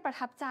ที่ไม่ประ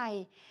ทับใจ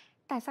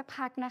แต่สัก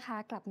พักนะคะ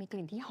กลับมีก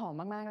ลิ่นที่หอม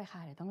มากๆเลยค่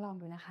ะเดี๋ยวต้องลอง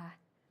ดูนะคะ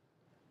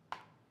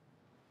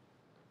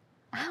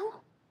อ้าว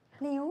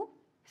นิ้ว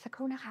สักค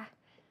รู่นะคะ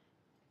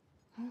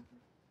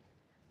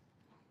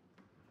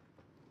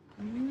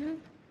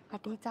สวั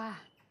สดีจ้า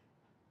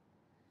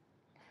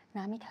น้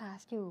ามีคลา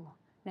สอยู่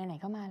ไหน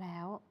ๆก็มาแล้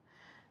ว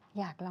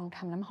อยากลองท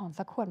ำน้ำหอม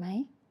สักขวดไหม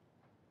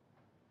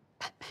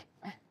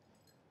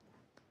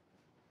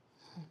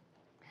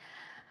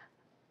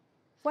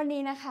วัน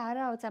นี้นะคะ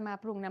เราจะมา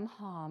ปรุงน้ำห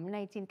อมใน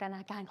จินตน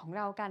าการของเ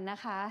รากันนะ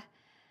คะ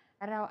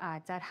เราอา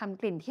จจะท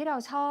ำกลิ่นที่เรา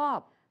ชอบ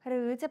ห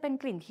รือจะเป็น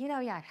กลิ่นที่เรา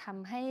อยากท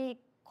ำให้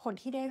คน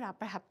ที่ได้รับ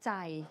ประทับใจ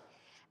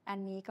อัน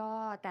นี้ก็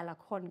แต่ละ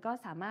คนก็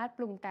สามารถป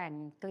รุงแต่ง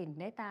กลิ่น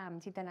ได้ตาม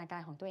จินตนากา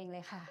รของตัวเองเล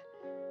ยค่ะ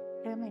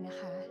เริ่มเลยนะ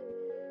คะ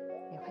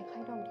เดี๋ยวค่อ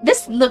ยๆดมทีละ This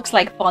ขวด looks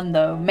like fun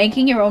though.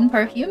 Making your own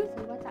perfume.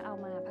 ซิว่าจะเอา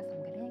มาผสม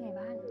กันได้ยังไง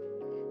บ้าง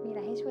มีอะไร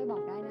ให้ช่วยบอ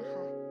กได้นะค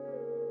ะ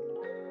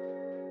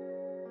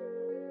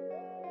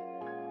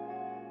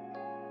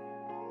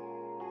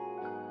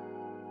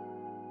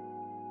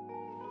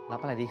รับ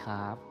อะไรดีค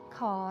รับ ข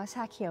อช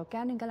าเขียวแก้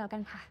วหนึ่งก็แล้วกั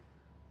นค่ะ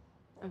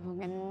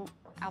งั้น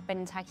เอาเป็น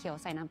ชาเขียว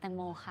ใส่น้ำแตงโ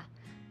มค่ะ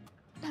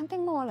น้ำแต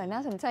งโมเหรอน่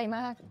าสนใจม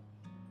าก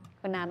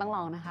คุณน้าต้องล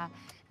องนะคะ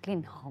กลิ่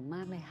นหอมม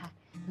ากเลยค่ะ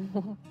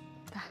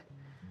ค่ะ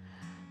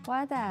ว่า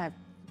แต่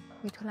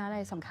มีธุระอะไร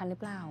สำคัญหรือ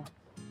เปล่า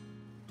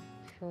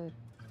คือ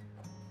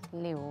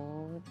หลิว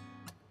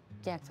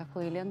อยากจะคุ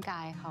ยเรื่องก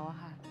ายเขาอะ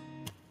ค่ะ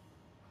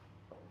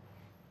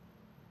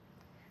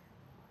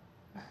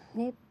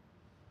นี่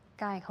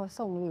กายเขา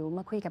ส่งหลิวม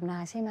าคุยกับนา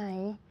ใช่ไหม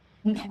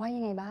เขาว่า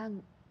ยังไงบ้าง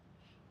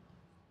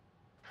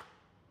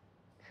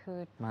คือ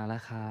มาแล้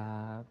วครั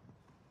บ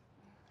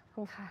ขอบคุ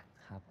ณค่ะ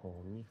ครับผ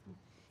ม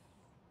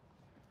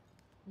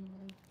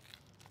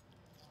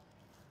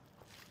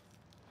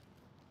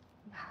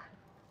ค่ะ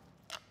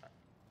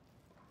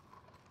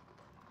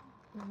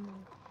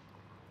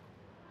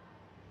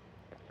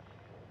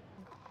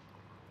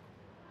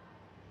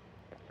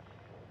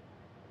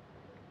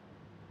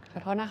ขอ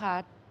โทษนะคะ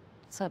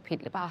เสิร์ฟผิด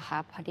หรือเปล่าคะ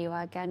พอดีว่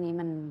าแก้วนี้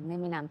มันไม่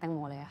มีน้ำแตงโม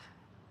เลยอะค่ะ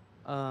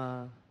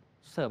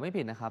เสิร์ฟไม่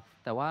ผิดนะครับ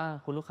แต่ว่า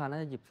คุณลูกค้าน่า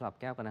จะหยิบสลับ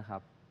แก้วกันนะครั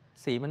บ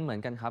สีมันเหมือน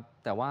กันครับ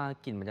แต่ว่า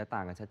กลิ่นมันจะต่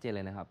างกันชัดเจนเ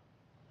ลยนะครับ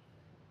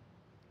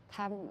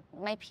ถ้า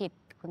ไม่ผิด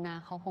คุณนา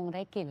เขาคงไ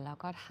ด้กลิ่นแล้ว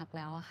ก็ทักแ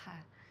ล้วอะค่ะ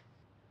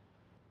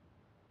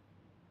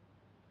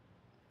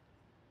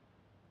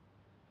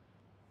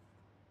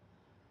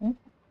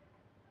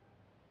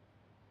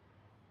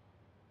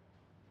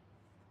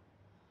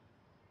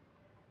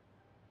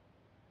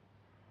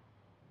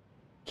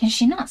Can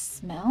she not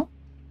smell?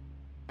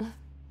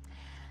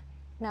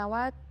 นา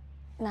ว่า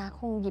นาค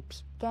งหยิบ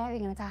ผิดแก้วเอ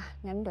งนะจ๊ะ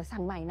งั้นเดี๋ยวสั่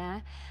งใหม่นะ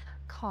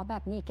ขอแบ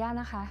บนี้อีกแก้ว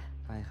นะคะ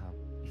ใช่ครับ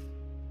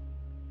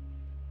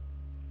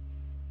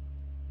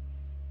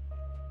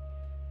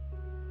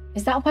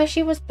Is that why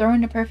she was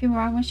throwing the perfume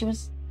around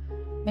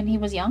when he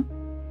was young?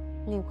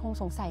 หลิวคง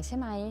สงสัยใช่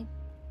ไหม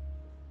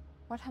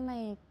ว่าทำไม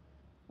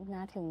น้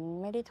าถึง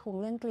ไม่ได้ทวง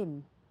เรื่องกลิ่น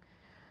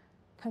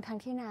ทั้ง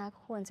ที่น้า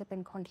ควรจะเป็น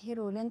คนที่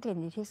รู้เรื่องกลิ่น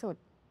ดีที่สุด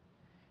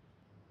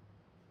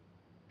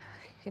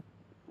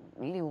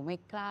หลิวไม่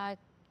กล้า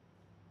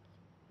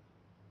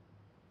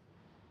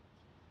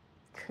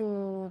คื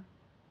อ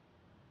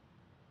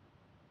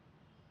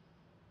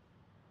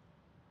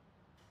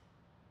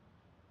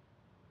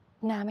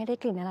น้าไม่ได้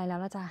กลิ่นอะไรแล้ว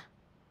ล่ะจ้ะ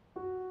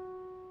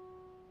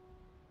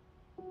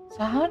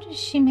So how does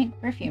she make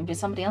perfume? Did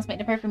somebody else make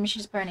the perfume and she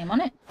just put her name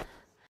on it?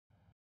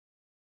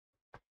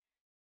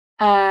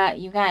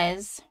 You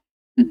guys.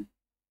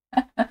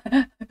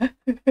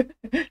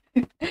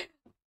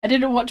 I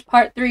didn't watch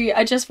part 3.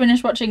 I just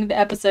finished watching the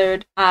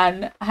episode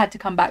and I had to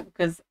come back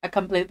because I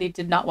completely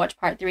did not watch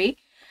part 3.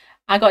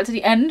 I got to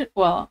the end,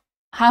 well,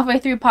 halfway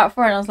through part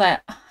 4 and I was like,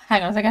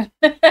 hang on a second.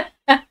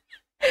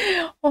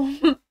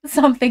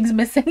 Something's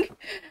missing.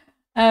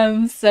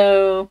 So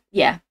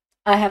yeah,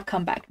 I have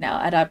come back now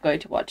and I'm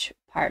going to watch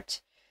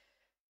part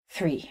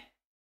 3.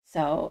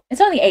 So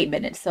it's only 8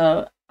 minutes,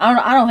 so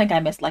I don't think I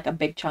missed like a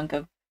big chunk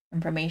of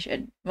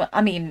information. Well,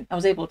 I mean, I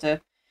was able to.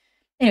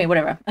 Anyway,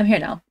 whatever. I'm here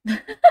now.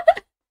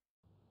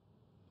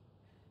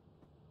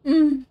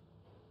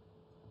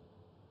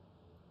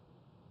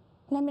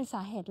 นั่นเป็นส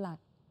าเหตุหลัก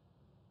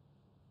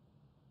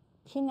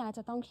ที่น้าจ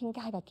ะต้องทิ้งก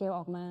ายกับเกลอ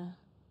อกมา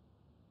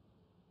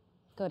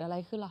เกิดอะไร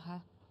ขึ้นหรอคะ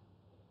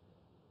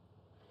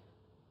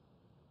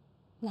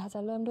น้าจะ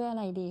เริ่มด้วยอะ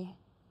ไรดี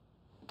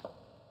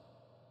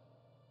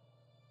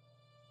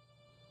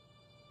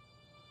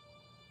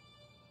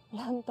เ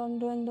ริ่มต้น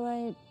เรื่องด้วย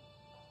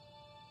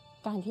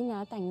การที่น้า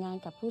แต่งงาน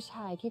กับผู้ช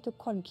ายที่ทุก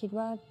คนคิด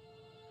ว่า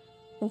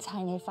เป็นชา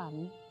ยในฝัน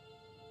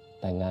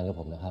แต่งงานกับ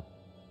ผมนะครับ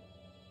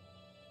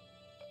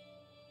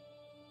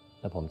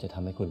แล้วผมจะท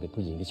ำให้คุณเป็น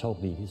ผู้หญิงที่โชค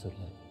ดีที่สุด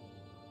เลย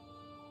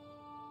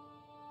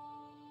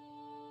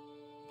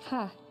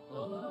ค่ะ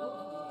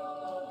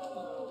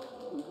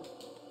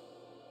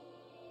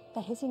แต่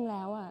ที่จริงแ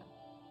ล้วอ่ะ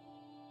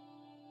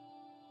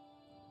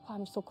ควา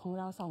มสุขของ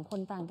เรา2 คน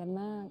ต่างกัน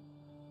มาก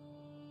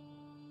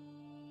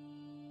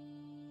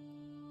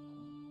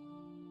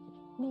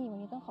นี่วัน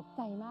นี้ต้องขอบใ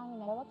จมากเลย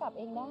นะแล้วว่ากลับเ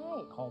องได้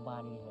เข้าบ้า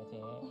นนี่นะเจ๊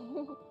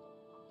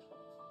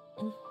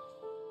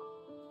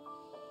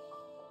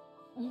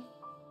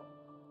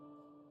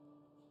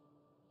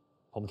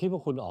ผมคิดว่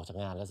าคุณออกจาก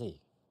งานแล้วสิ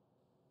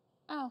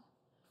อ้าว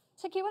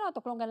ฉันคิดว่าเราต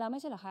กลงกันแล้วไ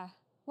ม่ใช่เหรอคะ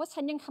ว่าฉั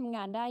นยังทำง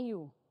านได้อ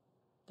ยู่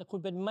แต่คุณ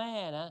เป็นแม่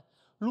นะ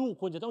ลูก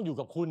ควรจะต้องอยู่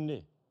กับคุณดิ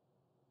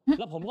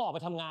แล้วผมก็ออกไป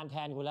ทำงานแท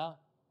นคุณแล้ว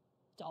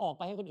จะออกไ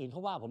ปให้คนอื่นเข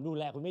าว่าผมดู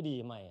แลคุณไม่ดี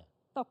ทำไมอ่ะ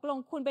ตกลง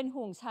คุณเป็น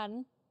ห่วงฉัน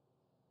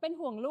เป็น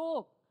ห่วงลู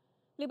ก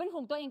หรือเป็นห่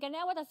วงตัวเองกันแ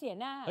น่ว่าจะเสีย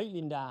หน้าเฮ้ย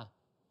ลินดา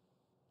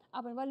เอา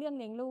เป็นว่าเรื่อง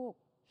เลี้ยงลูก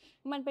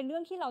มันเป็นเรื่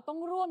องที่เราต้อง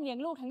ร่วมเลี้ยง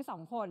ลูกทั้ง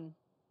2 คน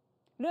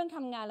เรื่องท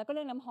ำงานแล้วก็เ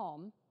รื่องน้ำหอม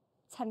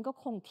ฉันก็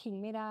คงทิ้ง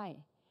ไม่ได้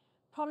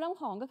เพราะน้ำ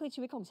หอมก็คือชี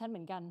วิตของฉันเห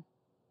มือนกัน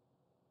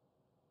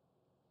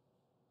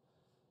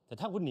แต่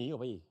ถ้าคุณหนีออก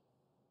ไปอีก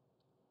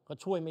ก็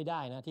ช่วยไม่ได้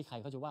นะที่ใคร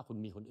เขาจะว่าคุณ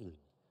มีคนอื่น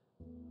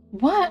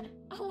What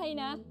อะไร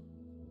นะ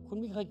คุณ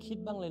ไม่เคยคิด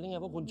บ้างเลยหรือไง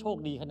ว่าคุณโชค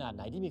ดีขนาดไ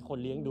หนที่มีคน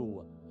เลี้ยงดู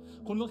อ่ะ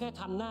คุณก็แค่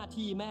ทำหน้า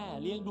ที่แม่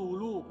เลี้ยงดู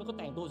ลูกแล้วก็แ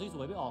ต่งตัวส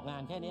วยๆไปออกงา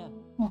นแค่นี้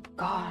Oh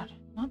God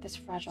not this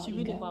fragile ชี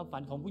วิตในความฝั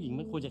นของผู้หญิง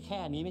มันควรจะแค่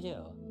นี้ไม่ใช่เห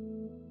รอ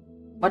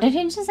What did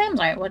he just say? I'm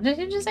sorry. What did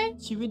he just say?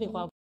 ชีวิตในคว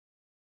าม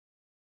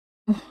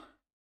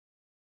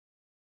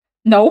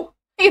No.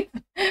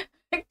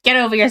 Get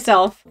over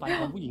yourself. ฝัน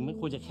ของผู้หญิงมัน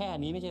ควรจะแค่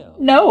นี้ไม่ใช่เหรอ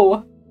No.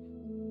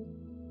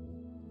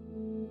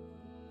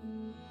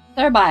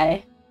 Thereby.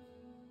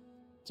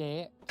 เจ๊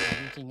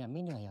จริงๆไ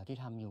ม่เหนื่อยเหรอที่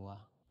ทำอยู่อะ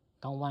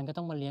กลางวันก็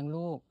ต้องมาเลี้ยง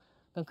ลูก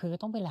กลางคืนก็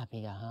ต้องไปหลับ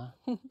อีกอะฮะ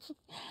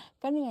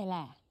ก็เหนื่อยแหล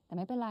ะแต่ไ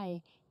ม่เป็นไร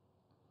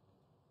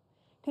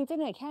ถึงจะเ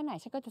หนื่อยแค่ไหน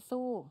ฉันก็จะ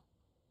สู้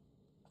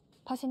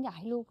เพราะฉันอยากใ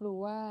ห้ลูกรู้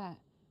ว่า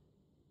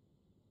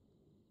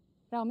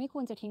เราไม่ค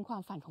วรจะทิ้งควา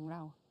มฝันของเร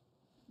า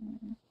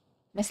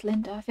Miss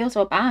Linda, I feel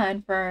so bad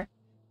for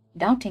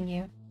doubting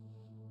you.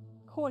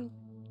 คุณ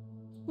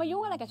มายุ่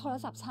งอะไรกับโทร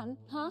ศัพท์ฉัน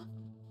ฮะ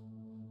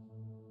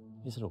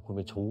นี่สรุปคุณเ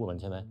ป็นชู้กับมัน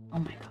ใช่ไหม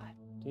Oh my God.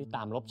 ที่ต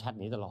ามลบแชท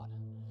นี้ตลอด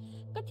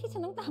ก็ที่ฉั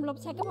นต้องตามลบ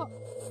แชทก็บอก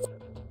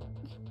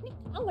นี่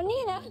เอามา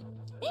นี่นะ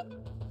นี่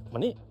มา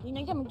นี่นี่น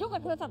ะอย่ามายุ่งกั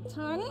บโทรศัพท์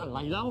ฉันอะไร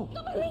เล่า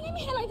ก็มันไม่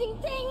มีอะไรจ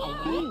ริงๆอะ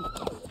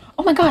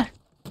Oh my God.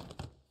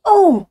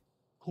 Oh.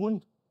 คุณ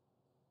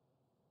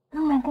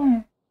Oh my God.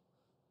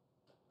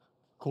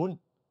 คุณ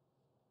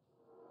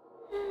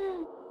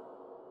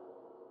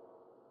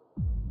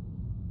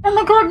Oh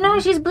my God, no,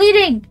 she's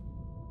bleeding.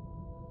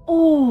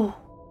 Oh.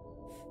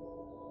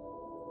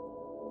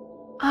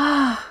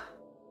 Ah.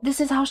 This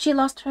is how she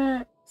lost her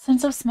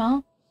sense of smell?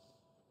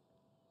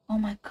 Oh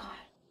my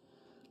God.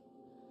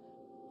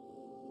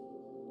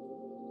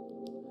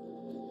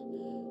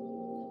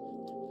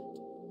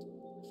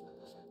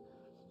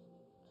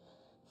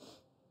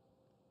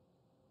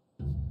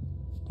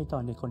 ที่ตอ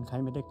นนี้คนไข้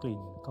ไม่ได้กลิ่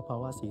นก็เพราะ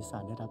ว่าศีรษะ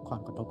ได้รับควา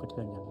มกระทบกระเทื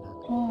อนอย่างหนัก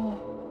Oh.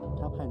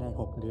 ถ้าภายใน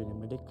6 เดือนยัง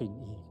ไม่ได้กลิ่น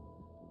อีก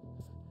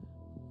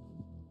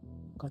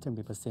ก็จะ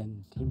มีเปอร์เซ็นต์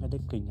ที่ไม่ได้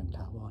กลิ่นอย่างถ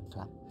าวรค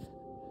รับ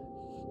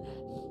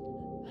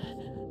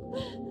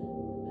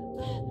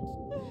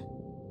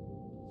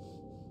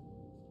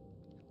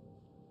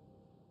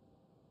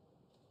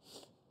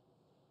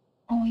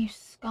Oh, you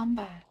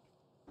scumbag.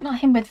 Not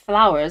him with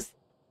flowers.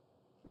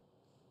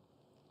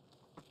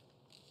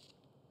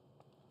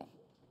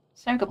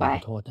 Say ขอ goodbye.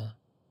 โทษนะ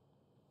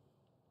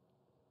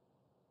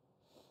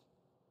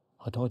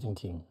ขอโทษจ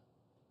ริง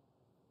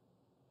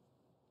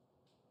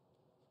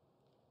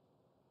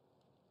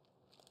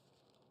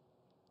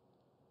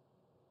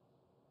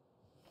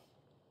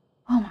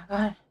Oh my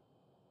god.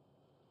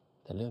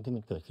 ๆ แต่เรื่องที่มั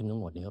นเกิดขึ้นทั้ง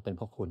หมดนี้ก็เป็นเ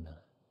พราะคุณนะ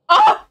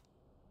Oh!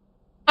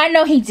 I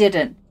know he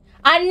didn't.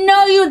 I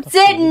know you ถ้าคุณ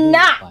did ไม่ไ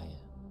ด้ออก not. ไปอะ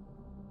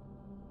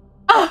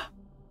Ah!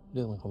 เ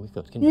รื่องมันคงไม่เ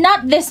กิดขึ้นแบบ Not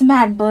นี้ this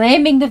man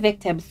blaming the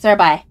victim. Sir,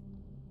 bye.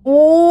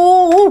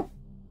 Ooh.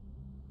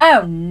 Oh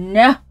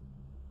no.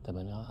 แต่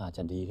มันก็อาจจ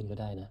ะดีขึ้นก็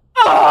ได้นะ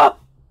Ah!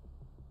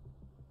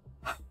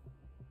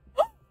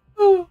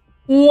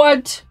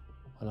 What?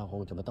 เพราะเราค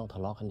งจะไม่ต้องทะ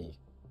เลาะกันอีก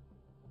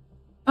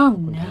Oh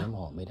คุณทำ no. น้ำห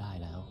อมไม่ได้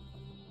แล้ว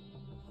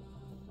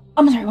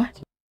I'm sorry, what?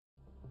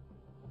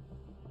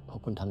 เพราะ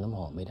คุณทำน้ำห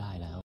อมไม่ได้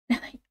แล้ว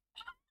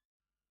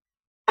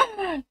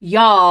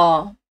Y'all.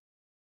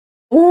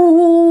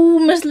 Ooh,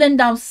 Miss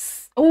Linda.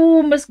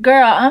 Ooh, Miss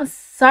Girl. I'm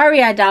sorry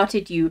I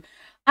doubted you.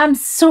 I'm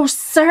so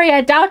sorry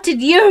I doubted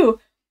you.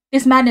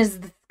 This man is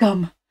the scum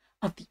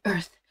of the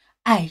earth.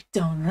 I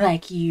don't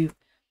like you.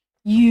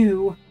 You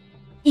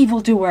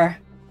evildoer.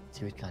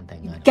 ชีวิตการแต่ง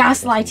งาน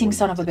Gaslighting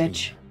son of a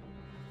bitch.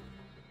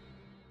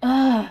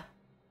 Ugh.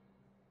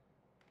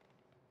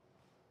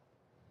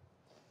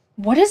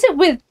 What is it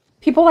with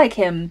people like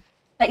him?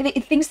 Like,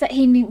 he thinks that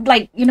he need,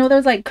 like, you know,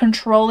 there's like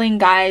controlling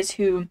guys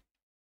who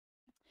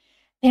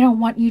they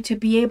don't want you to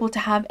be able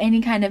to have any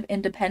kind of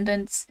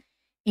independence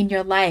in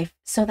your life,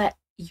 so that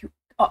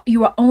you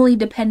are only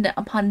dependent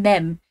upon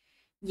them.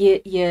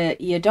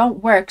 You don't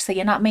work, so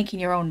you're not making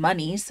your own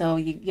money. So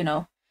you know,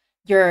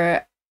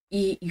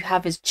 you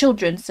have his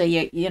children, so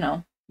you know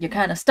you're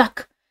kind of stuck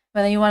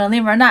whether you want to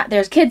leave or not.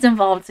 There's kids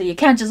involved, so you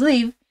can't just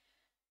leave.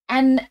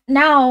 And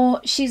now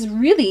she's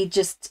really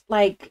just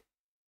like,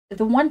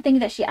 the one thing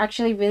that she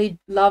actually really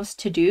loves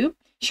to do,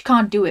 she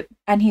can't do it.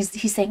 And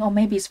he's saying, oh,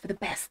 maybe it's for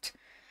the best.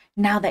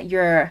 Now that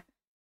you're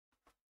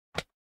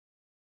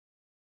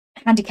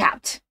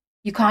handicapped,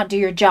 you can't do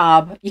your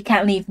job, you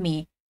can't leave me.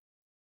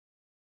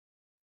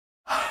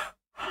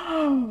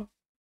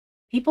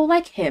 People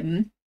like him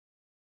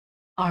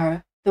are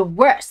the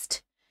worst.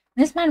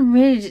 This man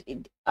really...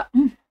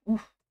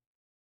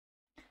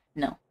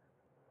 No.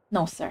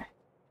 No, sir.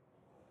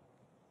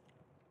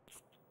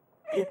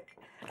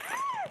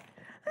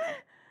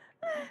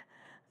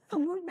 ส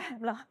มบูรณ์แบบ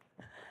เหรอ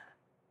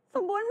ส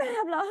มบูรณ์แบ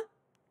บเหรอ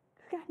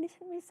การที่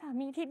ฉันมีสา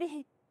มีที่ดี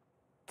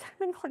ฉัน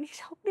เป็นคนที่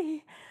โชคดี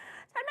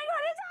ฉันเป็นค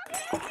นที่โชค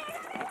ดี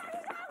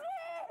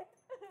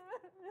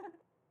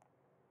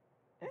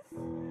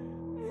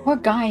Poor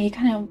guy,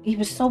 he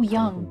was so คุ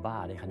young. ณบ้า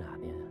ได้ขนาด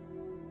เนี้ย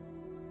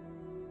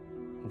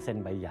ผมเซ็น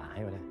ใบหย่าใ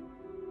ห้ไว้เลย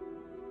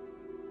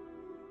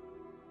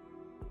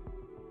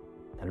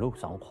แต่ลูก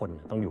2 คน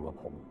ต้องอยู่กับ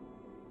ผม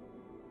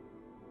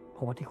เพร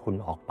าะว่าที่คุณ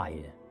ออกไป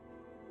เนี่ย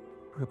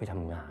เพื่อไปท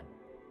ำงาน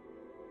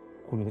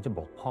คุณก็จะบ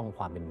กพร่องค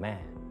วามเป็นแม่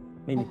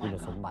ไม่มีคุณ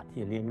สมบัติที่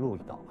จะเลี้ยงลูก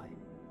อีกต่อไป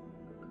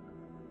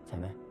ใช่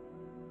ไหม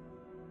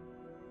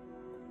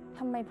ท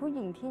ำไมผู้ห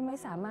ญิงที่ไม่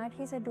สามารถ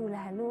ที่จะดูแล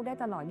ลูกได้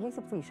ตลอด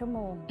 24 ชั่วโม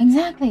ง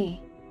Exactly.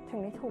 ถึง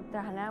ได้ถูกต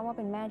ราหน้าว่าเ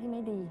ป็นแม่ที่ไ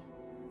ม่ดี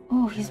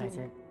Oh,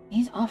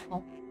 he's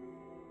awful.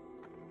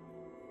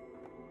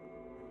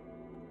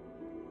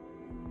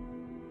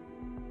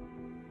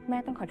 แม่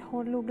ต้องขอโท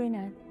ษลูกด้วย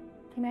นะ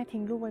ที่แม่ทิ้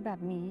งลูกไว้แบ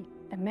บนี้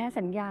แต่แม่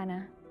สัญญาน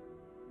ะ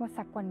ว่า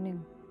สักวันหนึ่ง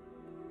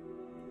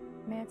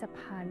แม่จะพ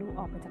าลูก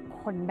ออกไปจาก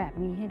คนแบบ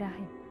นี้ให้ได้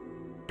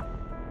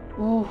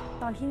Ooh.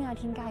 ตอนที่นา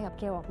ทิ้งกายกับ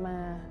เกลออกมา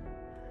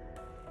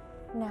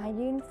นา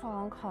ยื่นฟ้อ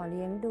งขอเ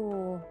ลี้ยงดู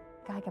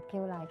กายกับเก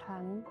ลหลายค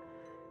รั้ง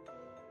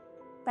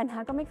แต่นา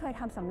ก็ไม่เคย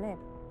ทำสำเร็จ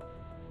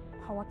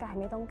เพราะว่ากาย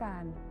ไม่ต้องกา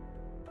ร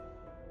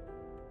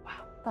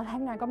ตอนแรก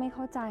นาก็ไม่เ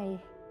ข้าใจ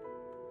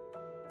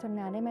จนน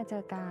าได้มาเจ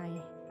อกาย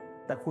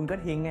แต่คุณก็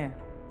ทิ้งไง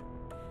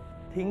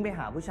ทิ้งไปห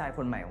าผู้ชายค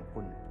นใหม่ของ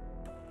คุณ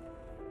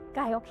ก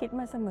ายก็คิด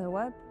มาเสมอ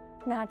ว่า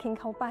นาทิ้ง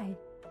เขาไป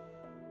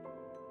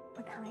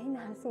มันทำให้น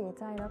าเสีย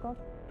ใจแล้วก็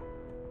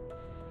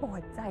ปว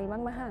ดใจ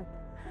มากๆ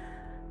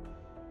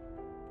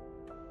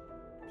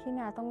ที่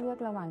นาต้องเลือก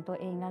ระหว่างตัว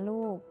เองและ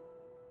ลูก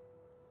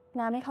น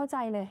าไม่เข้าใจ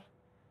เลย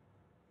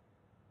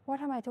ว่า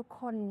ทำไมทุก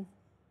คน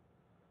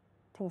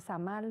ถึงสา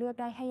มารถเลือก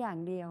ได้แค่อย่าง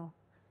เดียว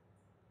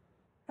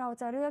เรา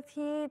จะเลือก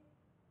ที่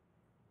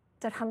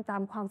จะทำตา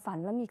มความฝัน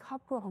และมีครอ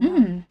บครัวของเรา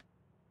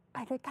ไป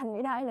ด้วยกันไ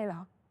ม่ได้เลยเหร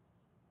อ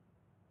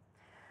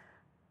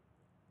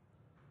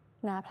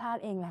นาพลาด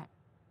เองแหละ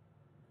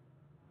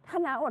ถ้า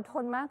นาอดท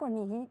นมากกว่า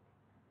นี้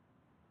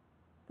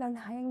แล้วน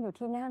ายังอยู่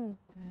ที่นั่น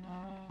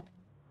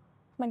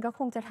มันก็ค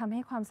งจะทำใ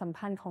ห้ความสัม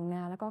พันธ์ของน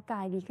าแล้วก็ก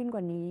ายดีขึ้นก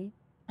ว่านี้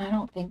I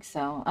don't think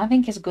so. I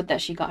think it's good that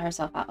she got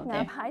herself out of นา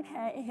there. พ่ายแ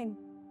พ้เอง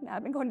นา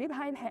เป็นคนที่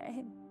พ่ายแพ้เอ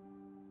ง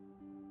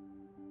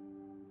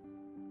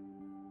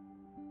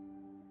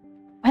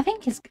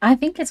I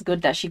think it's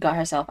good that she got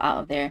herself out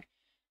of there.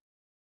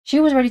 She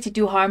was ready to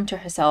do harm to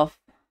herself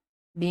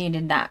being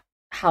in that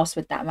house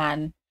with that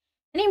man.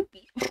 And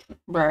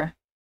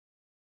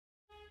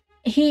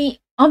he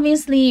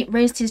obviously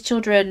raised his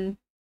children,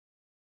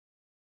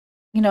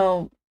 you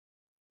know,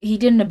 he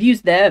didn't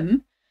abuse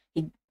them.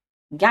 He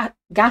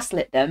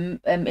gaslit them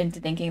into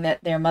thinking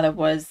that their mother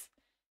was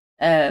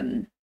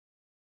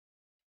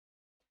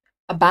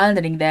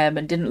abandoning them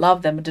and didn't love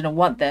them and didn't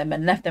want them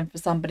and left them for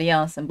somebody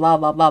else and blah,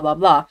 blah, blah, blah,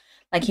 blah.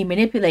 Like, he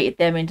manipulated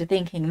them into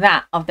thinking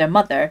that of their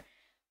mother.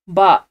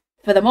 But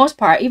for the most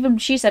part, even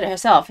she said it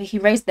herself, he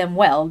raised them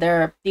well.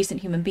 They're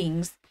decent human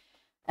beings.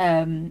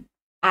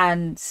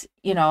 And,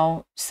 you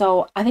know,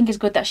 so I think it's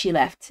good that she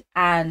left.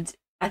 And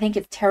I think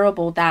it's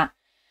terrible that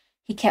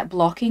he kept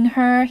blocking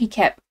her. He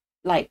kept,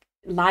 like,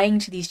 lying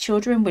to these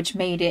children, which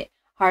made it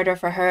harder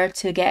for her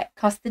to get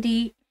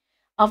custody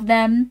of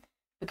them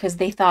because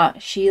they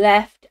thought she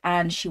left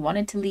and she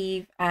wanted to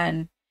leave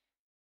and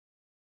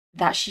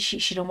that she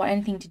didn't want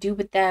anything to do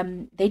with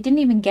them. They didn't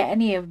even get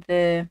any of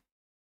the...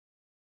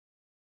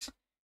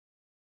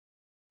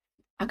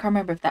 I can't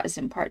remember if that was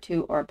in part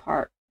 2 or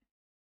part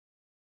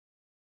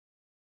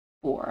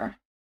 4.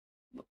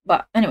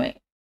 But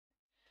anyway,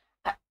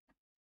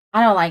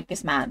 I don't like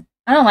this man.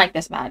 I don't like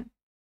this man.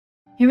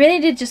 He really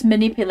did just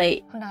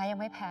manipulate คุณน้ายัง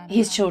ไม่แพ้นะ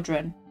his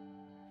children.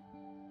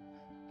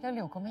 แล้วห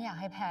ลิวก็ไม่อยาก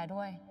ให้แพ้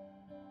ด้วย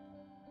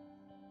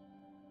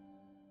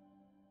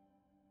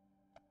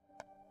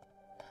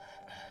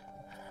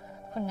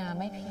คุณน้า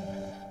ไม่ผิด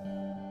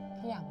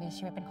ที่อยากมี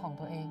ชีวิตเป็นของ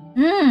ตัวเอง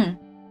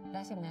แล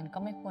ะสิ่งนั้นก็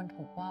ไม่ควร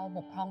ถูกว่าบ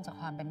กพร่องจาก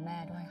ความเป็นแม่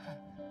ด้วยค่ะ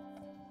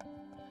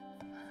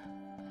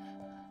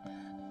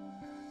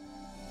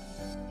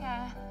แก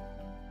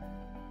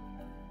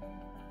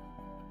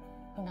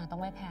คุณน้าต้อ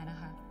งไม่แพ้นะ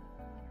คะ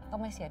ต้อง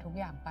ไม่เสียทุก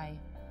อย่างไป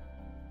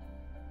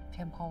เ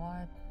พียงเพราะว่า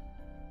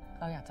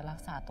เราอยากจะรัก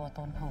ษาตัวต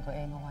นของตัวเอ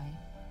งเอาไว้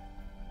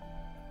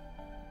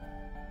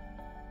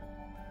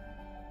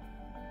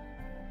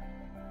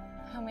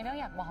เราไม่ได้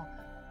อยากบอก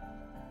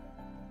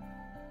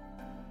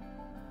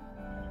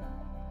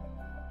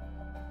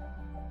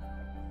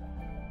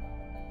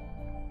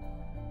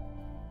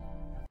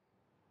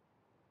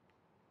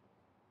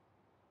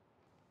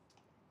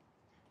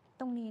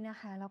ตรงนี้นะ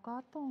คะแล้วก็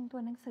ตรงตั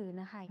วหนังสือ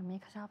นะคะยังไม่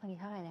ชอบตรงนี้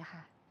เท่าไหร่เลยค่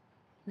ะ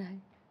นะ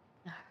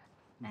คะ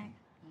ได้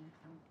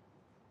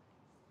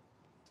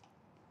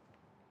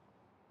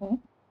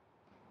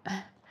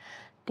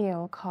เดี๋ยว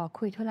ขอ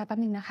คุยธุระแป๊บ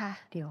นึงนะคะ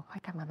เดี๋ยวค่อ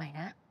ยกลับมาใหม่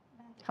นะ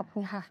ขอบคุ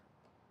ณค่ะ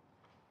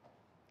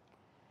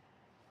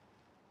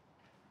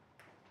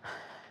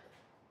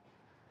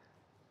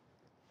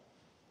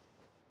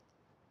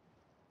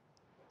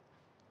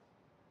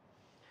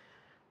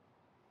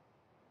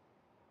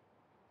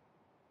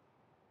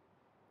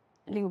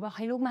หลิวบอกใ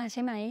ห้ลูกมาใ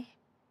ช่ไหม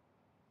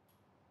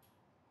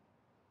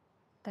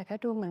แต่ก็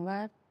ดูเหมือนว่า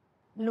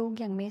ลูก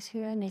ยังไม่เ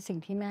ชื่อในสิ่ง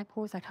ที่แม่พู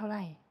ดสักเท่าไห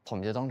ร่ผม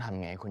จะต้องทำ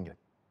ไงให้คุณหยุด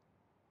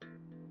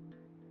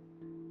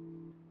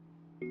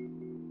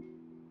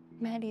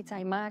แม่ดีใจ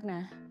มากน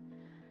ะ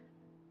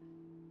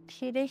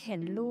ที่ได้เห็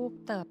นลูก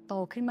เติบโต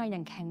ขึ้นมาอย่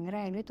างแข็งแร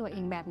งด้วยตัวเอ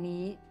งแบบ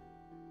นี้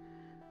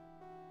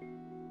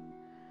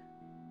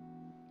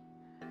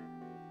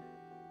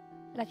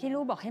และที่ลู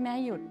กบอกให้แม่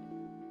หยุด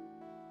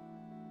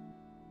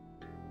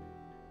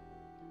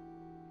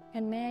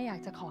งั้นแม่อยาก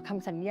จะขอค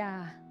ำสัญญา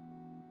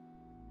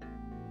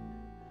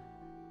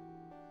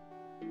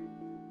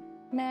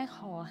แม่ข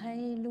อให้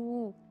ลู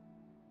ก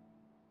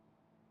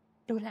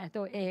ดูแล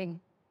ตัวเอง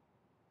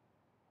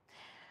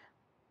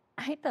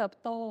ให้เติบ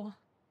โต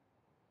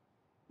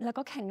แล้ว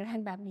ก็แข็งแรง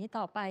แบบนี้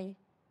ต่อไป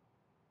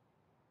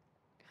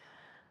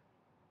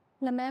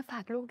และแม่ฝา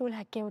กลูกดูแล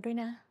เกลด้วย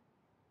นะ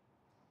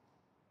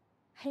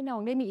ให้น้อง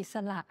ได้มีอิส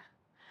ระ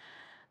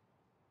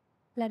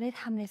และได้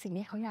ทำในสิ่ง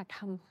ที่เขาอยากท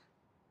ำ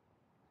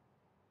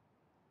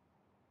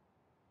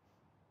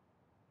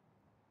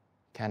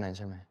แค่นั้นใ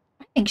ช่ไหม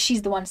I think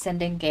she's the one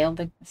sending Gail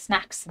the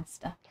snacks and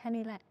stuff. แค่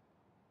นี้แหละ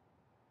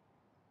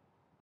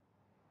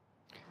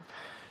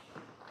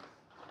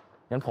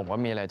งั้นผมก็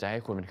มีอะไรจะให้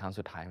คุณเป็นครั้ง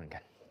สุดท้ายเหมือนกั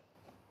น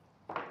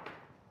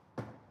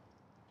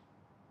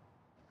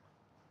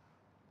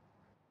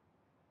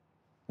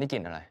นี่ก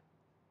ลิ่นอะไร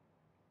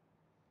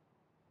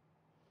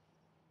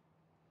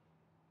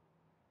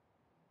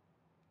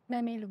แม่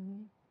ไม่รู้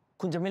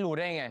คุณจะไม่รู้ไ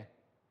ด้ไง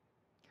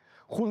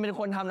คุณเป็นค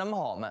นทำน้ำ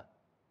หอมอ่ะ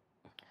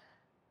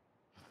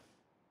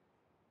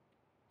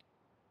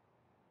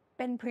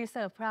เป็น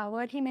preserve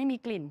flower ที่ไม่มี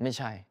กลิ่นไม่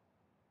ใช่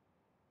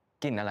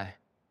กลิ่นอะไร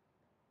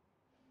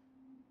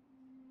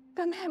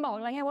ก็แม่บอก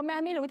แล้วไงว่าแม่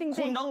ไม่รู้จริงๆ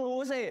คุณต้องรู้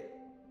สิ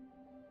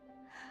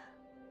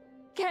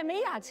แกไม่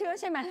อยากเชื่อ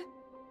ใช่ไหม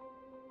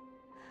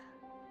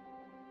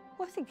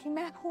ว่าสิ่งที่แ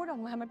ม่พูดออ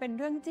กมามันเป็น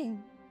เรื่องจริง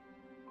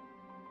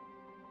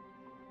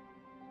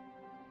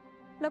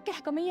แล้วแก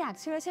ก็ไม่อยาก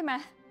เชื่อใช่ไหม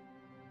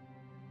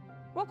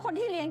ว่าคน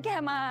ที่เลี้ยงแก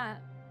มา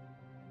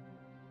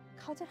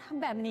เขาจะท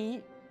ำแบบนี้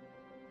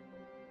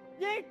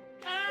ยิง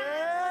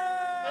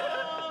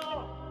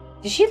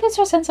Did she lose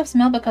her sense of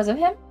smell because of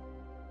him?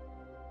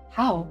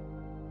 How?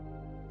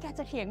 แกจ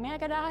ะเถียงแม่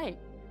ก็ได้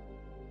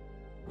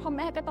เพราะแ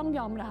ม่ก็ต้องย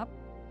อมรับ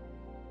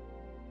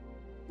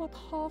ว่า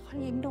พ่อเขา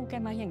เลี้ยงดูแก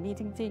มาอย่างดี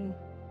จริงๆ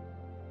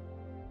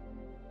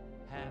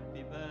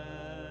Happy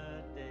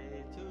birthday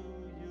to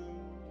you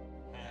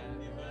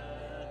Happy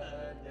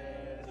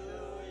birthday to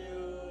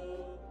you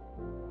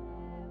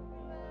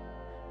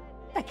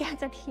แต่แก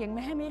จะเถียงแ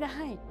ม่ไม่ได้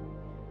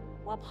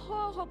ว่าพ่อ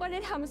เขาก็ได้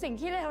ทำสิ่ง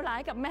ที่เลวร้า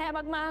ยกับแม่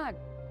มาก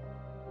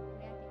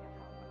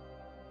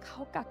ๆเขา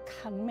กัก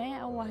ขังแม่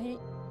เอาไว้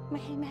ไม่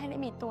ให้แม่ได้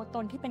มีตัวต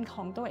นที่เป็นข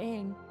องตัวเอ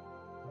ง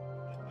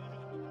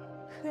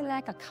เพื่อแล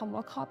กกับคำ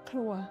ว่าครอบค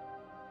รัว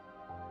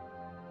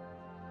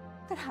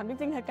แต่ถามจ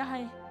ริงๆเถอะกาย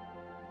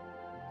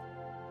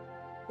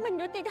มัน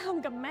ยุติธรรม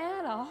กับแม่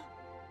เหรอ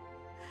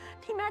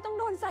ที่แม่ต้อง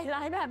โดนใส่ร้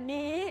ายแบบ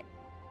นี้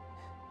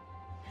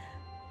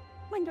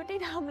มันยุติ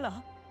ธรรมเหรอ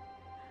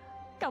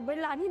กับเว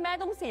ลาที่แม่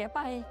ต้องเสียไป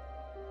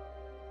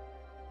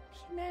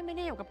ที่แม่ไม่ไ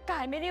ด้อยู่กับกา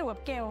ยไม่ได้อยู่กับ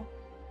เกล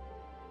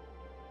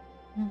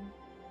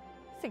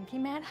สิ่งที่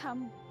แม่ท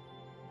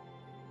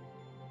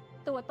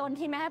ำตัวตน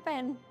ที่แม่เป็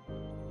น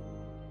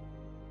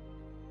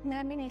แม่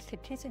ไม่มีสิท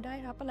ธิ์ที่จะได้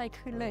รับอะไร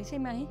คืนเลยใช่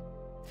ไหม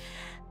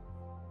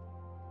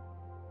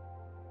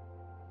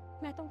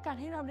แม่ต้องการ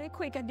ให้เราได้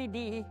คุยกัน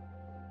ดี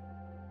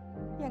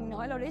ๆอย่างน้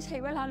อยเราได้ใช้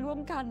เวลาร่วม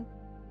กัน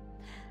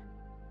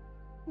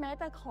แม้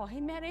แต่ขอให้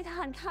แม่ได้ท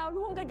านข้าว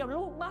ร่วมกันกับ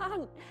ลูกบ้าง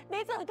ได้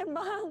เจอกัน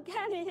บ้างแ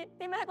ค่นี้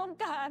ที่แม่ต้อง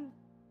การ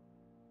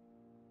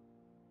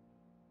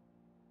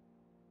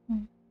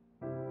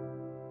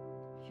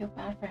I feel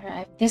bad for her.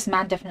 This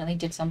man definitely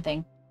did something.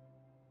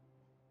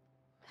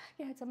 แ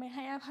กจะไม่ใ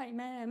ห้อภัย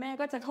แม่แม่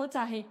ก็จะเข้าใจ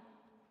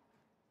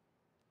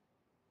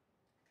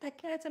แต่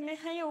แกจะไม่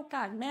ให้โอก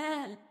าสแม่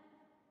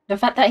The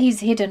fact that he's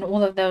hidden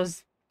all of those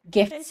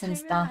gifts and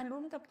stuff. ร่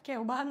วมกับเก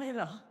ลบ้างเลยเ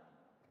หรอ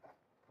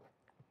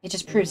It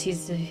just proves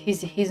he's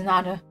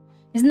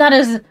not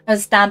as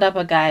stand up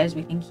a guy as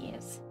we think he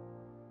is.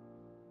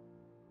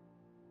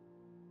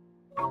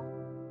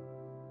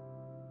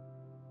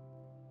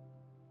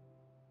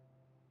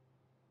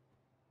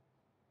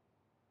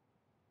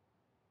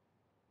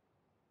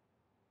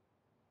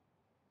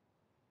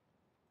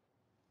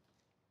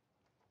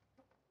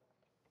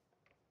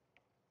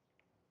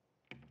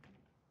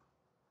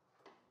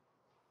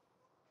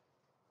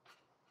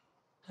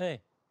เฮ้ย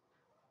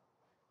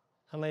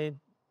ทำไม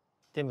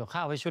เตรียมกับข้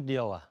าวไว้ชุดเดี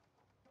ยวอ่ะ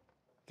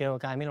เกลกั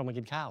บกายไม่ลงมา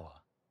กินข้าวเหรอ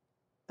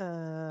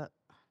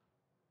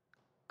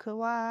คือ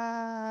ว่า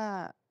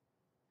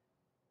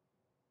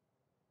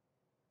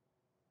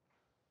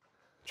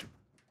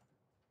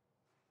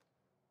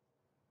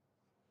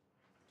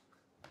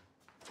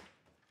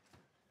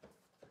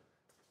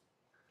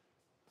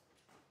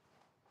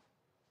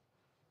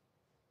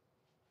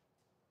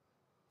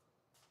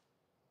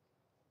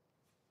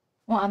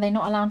Well, are they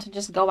not allowed to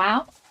just go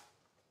out?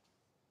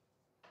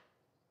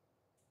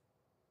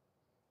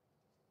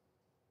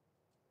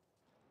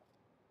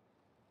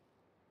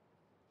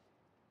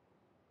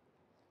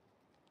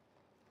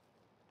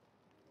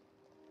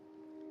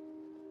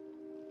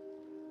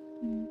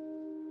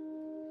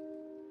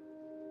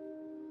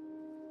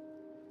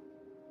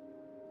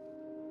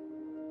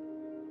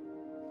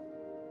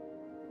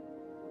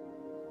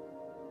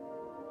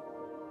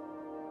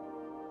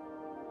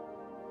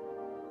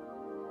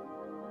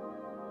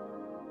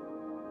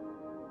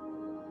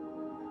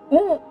 Oh.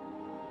 Oh.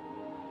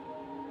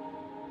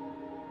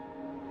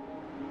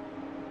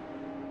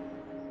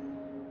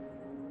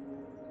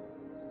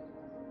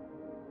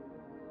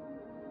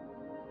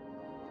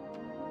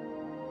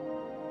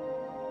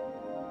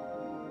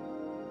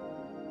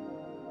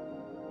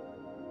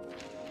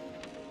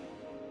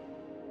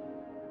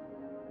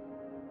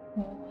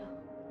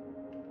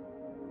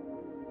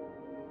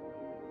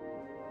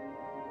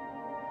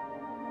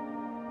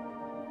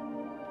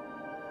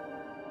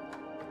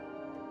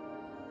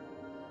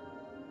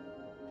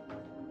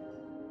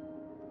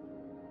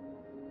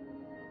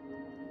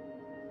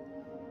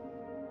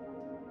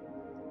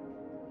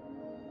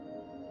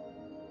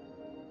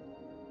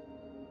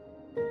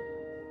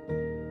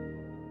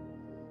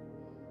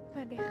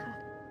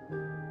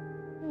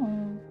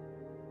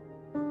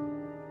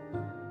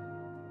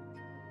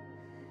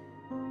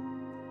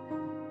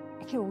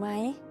 หิวไหม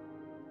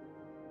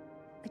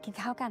ไปกิน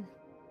ข้าวกัน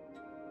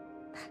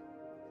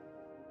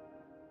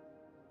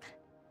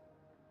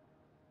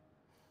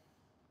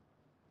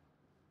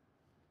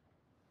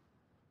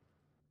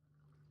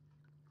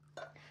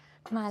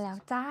มาแล้ว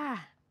จ้า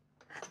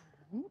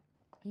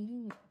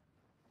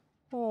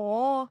โห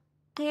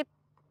นี่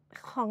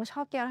ของชอ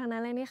บเกลทั้งนั้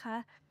นเลยนี่คะ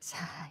ใ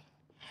ช่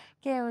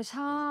เกลช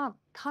อบ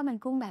ทอดมัน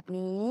กุ้งแบบ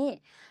นี้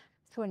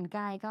ส่วนก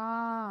ายก็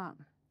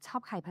ชอ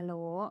บไข่พะโ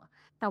ล้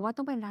แต่ว่า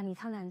ต้องเป็นร้านนี้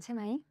เท่านั้นใช่ไ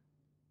หม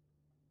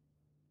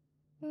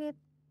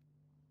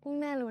นี่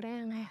แม่รู้ได้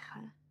ยังไงคะ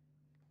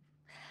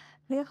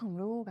เรื่องของ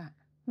ลูกอ่ะ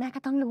แม่ก็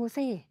ต้องรู้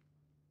สิ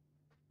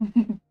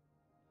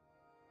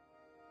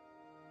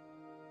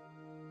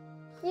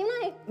ยิ้มหน่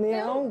อยไม่เ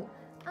อา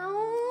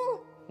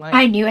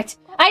I knew it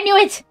I knew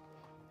it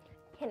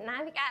เห็นหน้า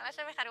พี่กายแล้วใ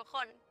ช่ไหมคะทุกค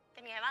นเป็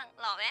นไงบ้าง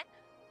หล่อไหม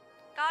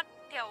ก็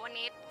เดี๋ยววัน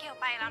นี้เกล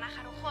ไปแล้วนะค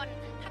ะทุกคน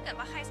ถ้าเกิด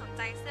ว่าใครสนใ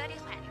จเสื้อที่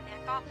แขวนอยู่เนี่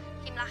ยก็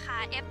พิมพ์ราคา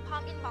F พร้อ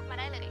มอินบ็อกซ์มา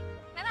ได้เลย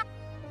บ๊ายบาย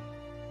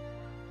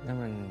นั่น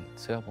มัน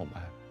เสื้อผมอ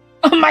ะ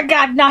Oh my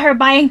god, not her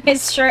buying his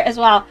shirt as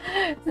well.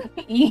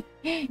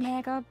 แม่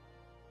ก็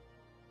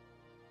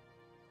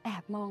แอ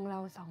บมองเรา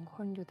สองค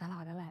นอยู่ตลอ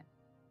ดนั่นแหละ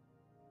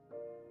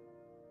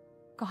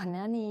ก่อนห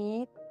น้านี้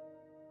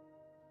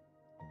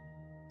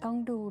ต้อง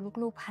ดู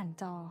ลูกๆผ่าน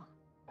จอ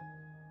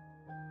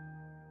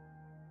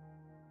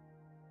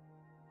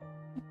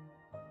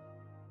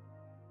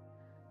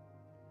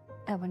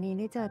แต่วันนี้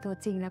ได้เจอตัว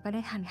จริงแล้วก็ไ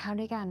ด้ทานข้าว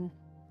ด้วยกัน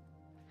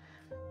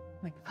เ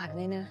หมือนฝันเ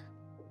ลยนะ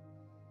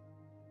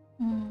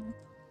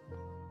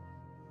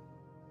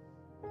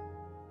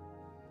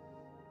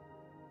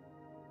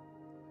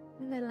ไ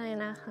ม่เป็นไร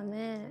นะคะแ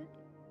ม่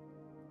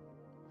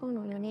พวกห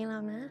นูอยู่นี่แล้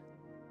วนะ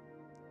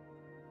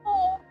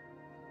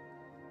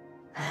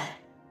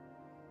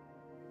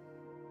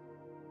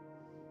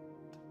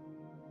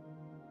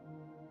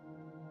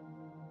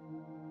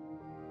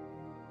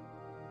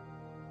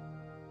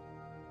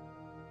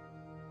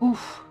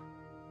Oof.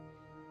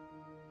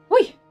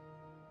 อุ้ย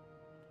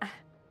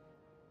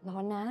ร้อ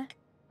นนะ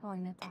ร้อน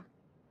นะจ๊ะ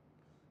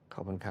ขอ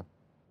บคุณครับ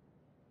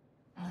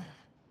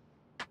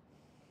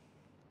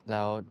แ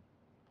ล้ว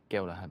เก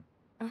ลเหรอครับ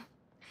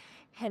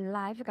เห็นไล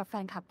ฟ์อยู่กับแฟ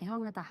นคลับในห้อ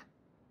งนะจ๊ะ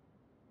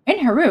In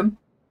her room.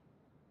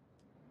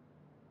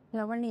 แ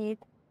ล้ววันนี้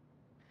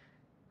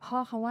พ่อ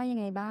เขาว่ายัง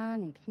ไงบ้าง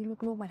ที่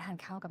ลูกๆมาทาน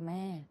ข้าวกับแ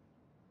ม่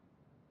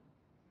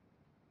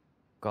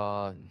ก็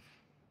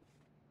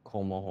ค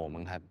งโมโห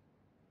มั้งครับ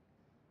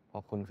เพร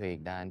าะคุณคืออี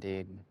กด้านที่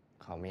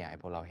เขาไม่อยากให้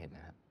พวกเราเห็นน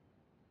ะครับ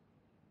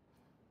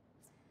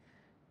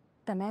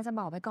แต่แม่จะ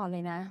บอกไว้ก่อนเล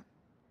ยนะ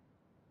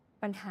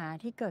ปัญหา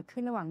ที่เกิดขึ้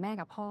นระหว่างแม่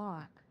กับพ่อ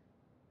อะ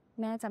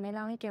แม่จะไม่เ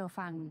ล่าให้เกล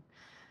ฟัง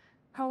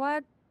เพราะว่า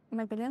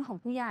มันเป็นเรื่องของ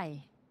ผู้ใหญ่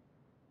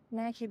แ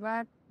ม่คิดว่า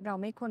เรา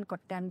ไม่ควรก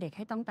ดดันเด็กใ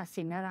ห้ต้องตัด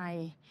สินอะไร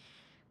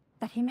แ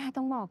ต่ที่แม่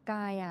ต้องบอกก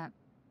ายอ่ะ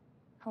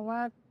เพราะว่า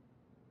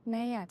แ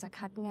ม่อยากจะ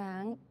คัดง้า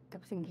งกั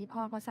บสิ่งที่พ่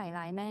อเขาใส่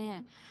ร้ายแม่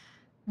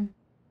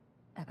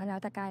แต่ก็แล้ว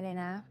แต่กายเลย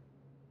นะ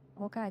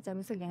ว่ากายจะ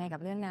รู้สึกยังไงกั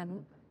บเรื่องนั้น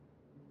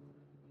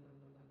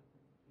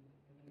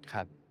ค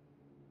รับ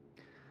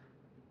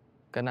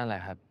ก็นั่นแหล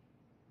ะครับ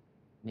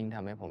ยิ่งท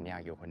ำให้ผมอยา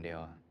กอยู่คนเดียว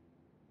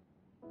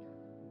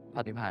เพรา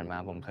ะที่ผ่านมา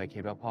ผมเคยคิ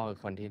ดว่าพ่อคือ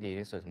คนที่ดี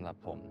ที่สุดสำหรับ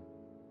ผม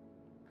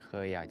เค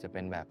ยอยากจะเ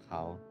ป็นแบบเข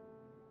า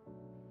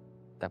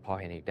แต่พอ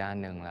เห็นอีกด้าน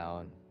หนึ่งแล้ว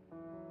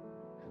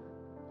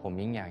ผม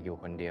ยิ่งอยากอยู่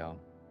คนเดียว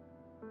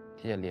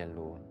ที่จะเรียน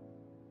รู้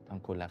ทั้ง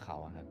คุณและเขา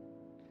อะครับ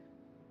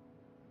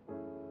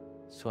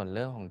ส่วนเ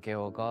รื่องของเก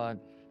ลก็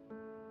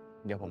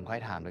เดี๋ยวผมค่อย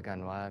ถามด้วยกัน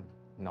ว่า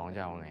น้องจ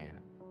ะเอาไงค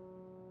รับ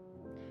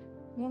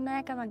นี่แม่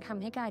กำลังท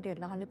ำให้กายเดือด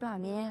ร้อนหรือเปล่า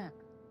เนี่ย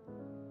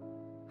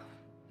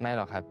ไม่ห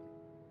รอกครับ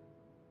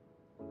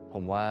ผ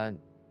มว่า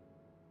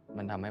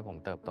มันทำให้ผม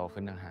เติบโต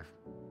ขึ้นต่างหาก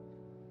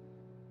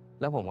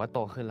แล้วผมก็โต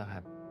ขึ้นแล้วค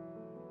รับ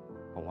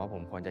ผมว่าผ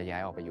มควรจะย้า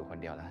ยออกไปอยู่คน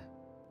เดียวแล้ว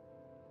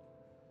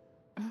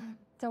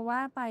จะว่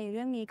าไปเ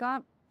รื่องนี้ก็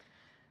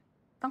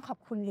ต้องขอบ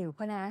คุณหลิวเข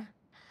านะ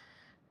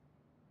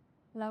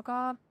แล้วก็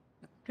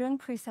เรื่อง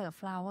preserve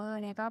flower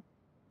เนี่ยก็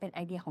เป็นไอ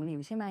เดียของหลิว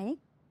ใช่ไหม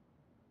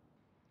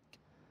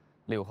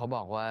หลิวเขาบ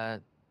อกว่า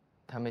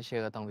ถ้าไม่เชื่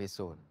อก็ต้องพิ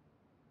สูจน์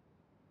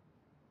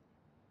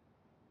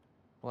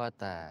ว่า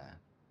แต่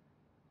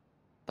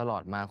ตลอ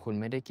ดมาคุณ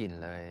ไม่ได้กลิ่น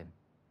เลย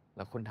แ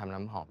ล้วคุณทำ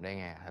น้ำหอมได้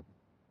ไงครับ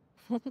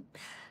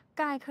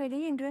กายเคยได้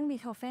ยินเรื่องบี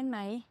โธเฟนไหม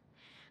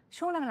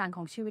ช่วงหลังๆข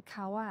องชีวิตเข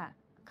าอะ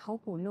เขา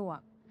หูหนว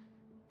ก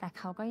แต่เ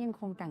ขาก็ยัง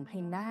คงแต่งเพล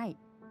งได้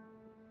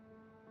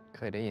เ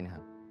คยได้ยินค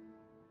รับ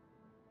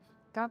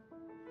ก็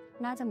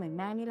น่าจะเหมือนแ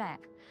ม่นี่แหละ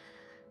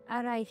อะ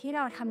ไรที่เร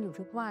าทำอยู่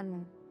ทุกวัน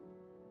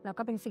แล้ว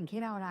ก็เป็นสิ่งที่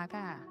เรารัก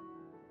อะ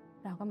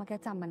เราก็มักจะ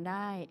จำมันไ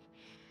ด้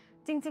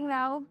จริงๆแ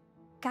ล้ว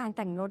การแ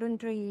ต่งโน้ตดน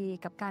ตรี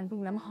กับการปรุ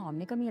งน้ำหอม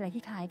นี่ก็มีอะไร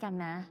ที่คล้ายกัน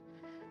นะ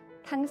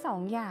ทั้งสอง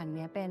อย่างเ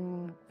นี่ยเป็น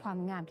ความ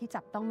งามที่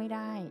จับต้องไม่ไ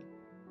ด้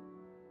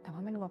แต่ว่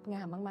ามันงดง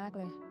ามมากๆ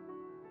เลย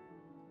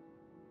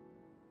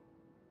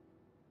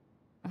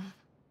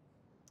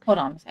Hold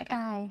on a second. ก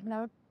ายแล้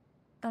ว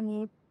ตอน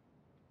นี้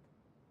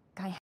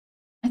กาย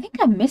I think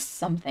I missed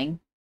something.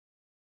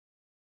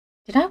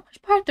 Did I watch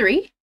part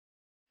 3?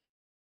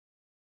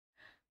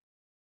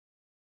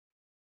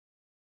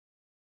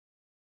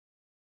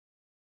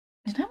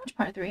 Did I watch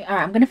part 3?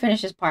 Alright, I'm gonna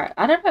finish this part.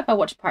 I don't know if I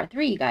watched part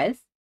 3, you guys.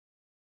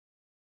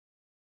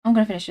 I'm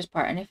gonna finish this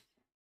part, and if...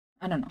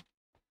 I don't know.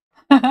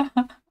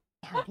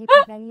 หาที่พั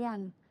กได้หรือยัง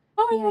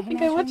Oh, I มีอะไร don't ให้ think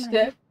แม่ I ช่วย watched ไหม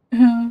it.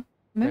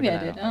 Maybe I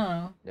did. I don't know.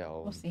 เดี๋ยว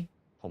We'll see.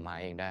 ผมหา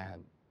เองได้ครับ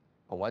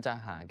ผมว่าจะ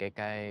หาใก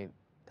ล้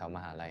ๆแถวม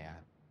หาลัยอะค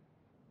รับ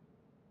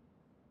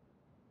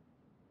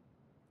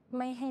ไ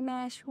ม่ให้แม่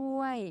ช่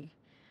วย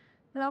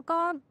แล้วก็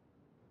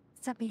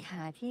จะไปห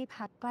าที่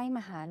พักใกล้ม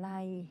หาลั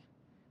ย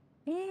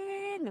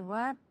หรือ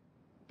ว่า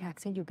อยาก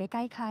จะอยู่ใก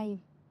ล้ๆใคร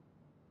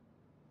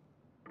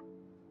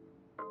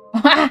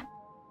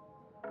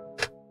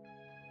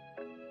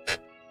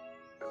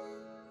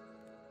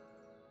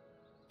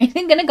Is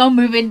he gonna go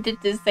move into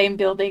the same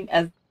building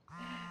as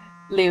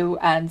Liu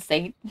and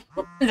Saint?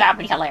 That'd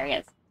be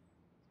hilarious.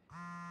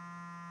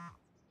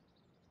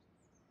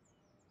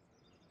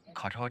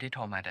 ขอโทษที่โท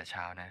รมาแต่เ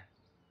ช้านะ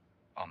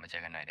ออกมาเจ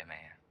อกันหน่อยได้ไหม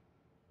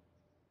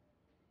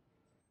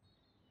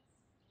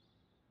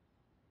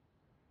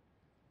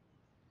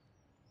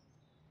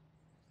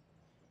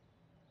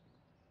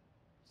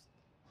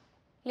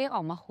เรียกอ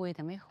อกมาคุยแ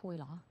ต่ไม่คุยเ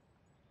หรอ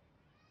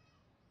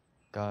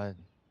ก็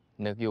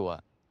นึกอยู่อ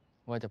ะ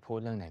ว่าจะพูด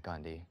เรื่องไหนก่อน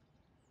ดี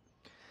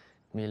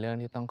มีเรื่อง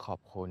ที่ต้องขอบ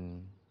คุณ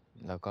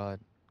แล้วก็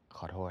ข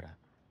อโทษอะ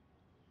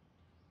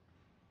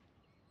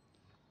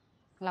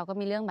เราก็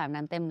มีเรื่องแบบ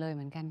นั้นเต็มเลยเห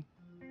มือนกัน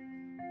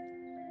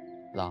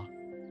หรอ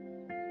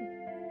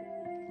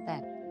แต่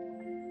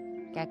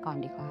แกก่อน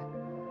ดีกว่า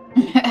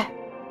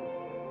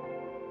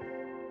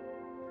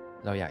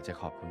เราอยากจะ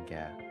ขอบคุณแก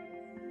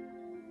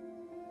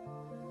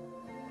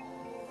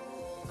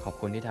ขอบ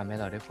คุณที่ทำให้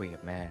เราได้คุยกั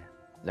บแม่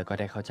แล้วก็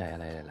ได้เข้าใจอะ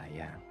ไรหลายๆ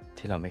อย่าง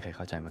ที่เราไม่เคยเ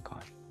ข้าใจมาก่อ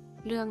น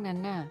เรื่องนั้น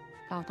น่ะ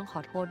เราต้องข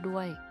อโทษด้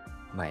วย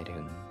หมายถึ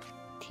ง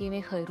ที่ไ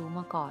ม่เคยรู้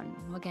มาก่อน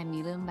ว่าแกมี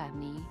เรื่องแบบ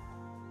นี้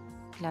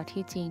แล้ว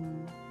ที่จริง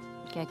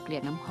แกเกลีย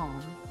ดน้ำหอ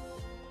ม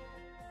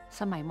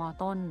สมัยม.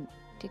ต้น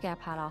ที่แก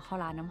พาเราเข้า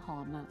ร้านน้ำหอ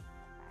มอ่ะ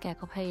แก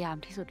ก็พยายาม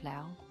ที่สุดแล้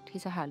ว ที่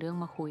จะหาเรื่อง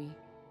มาคุย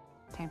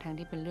ทั้ง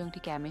ที่เป็นเรื่อง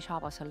ที่แกไม่ชอบ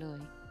เอาซะเลย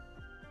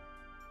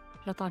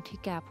แล้วตอนที่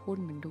แกพูด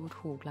เหมือนดู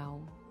ถูกเรา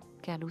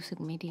แกรู้สึก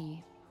ไม่ดี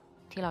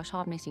ที่เราชอ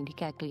บในสิ่งที่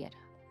แกเกลียด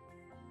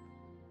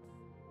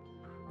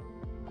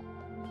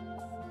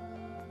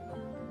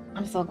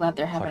I'm so glad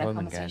they're ขอ having โท a ษเห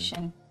มือนกัน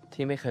conversation.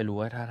 ที่ไม่เคยรู้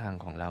ว่าท่าทาง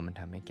ของเรามัน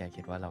ทำให้แก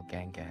คิดว่าเราแก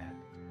ล้งแก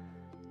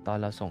ตอน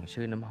เราส่ง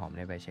ชื่อน้ำหอมใ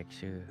นใบเช็ค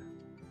ชื่อ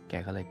แก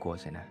ก็เลยกลัว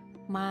สินะ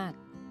มาก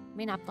ไ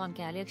ม่นับตอนแ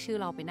กเรียกชื่อ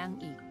เราไปนั่ง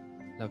อีก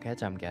เราแค่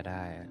จำแกไ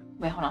ด้อะ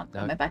Wait, hold on. No.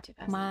 I went back too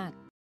fast. มาก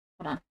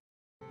Hold on.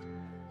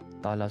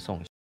 ตอนเราส่ง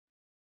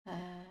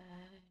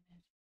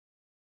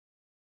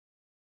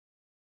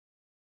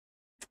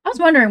I was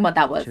wondering what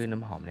that was. ชื่อน้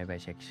ำหอมในใบ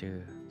เช็คชื่อ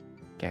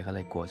แกก็เล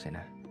ยกลัวสิน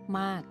ะ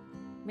มาก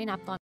ไม่นับ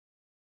ตอน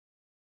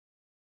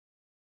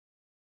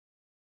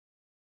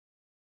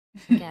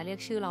แกเรียก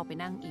ชื่อเราไป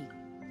นั่งอีก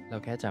เรา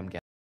แค่จำแก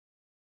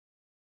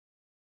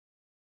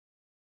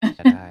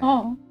ได้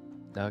Oh.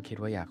 แล้วคิด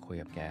ว่าอยากคุย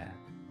กับแก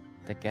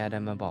แต่แกดั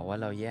นมาบอกว่า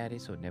เราแย่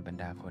ที่สุดในบรร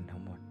ดาคนทั้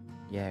งหมด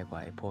แย่กว่า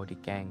ไอ้พวกที่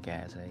แกล้งแก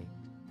ซะอีก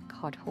ข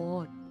อโท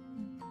ษ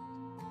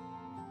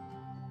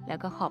แล้ว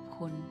ก็ขอบ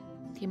คุณ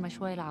ที่มา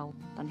ช่วยเรา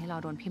ตอนที่เรา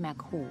โดนพี่แม็ก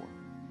ขู่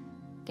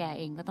แก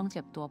เองก็ต้องเ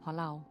จ็บตัวเพราะ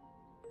เรา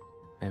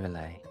ไม่เป็น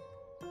ไร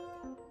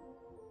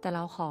แต่เร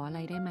าขออะไร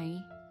ได้ไหม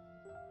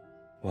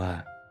ว่า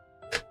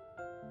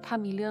ถ้า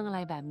มีเรื่องอะไร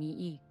แบบนี้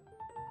อีก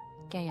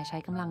แกอย่าใช้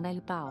กำลังได้ห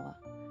รือเปล่าอะ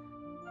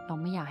เรา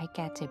ไม่อยากให้แก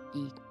เจ็บ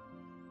อีก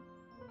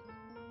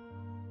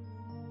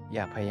อย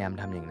ากพยายาม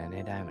ทำอย่างนั้นใ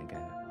ห้ได้เหมือนกั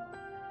น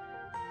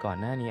ก่อน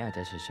หน้านี้อาจจ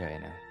ะเฉย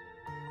ๆนะ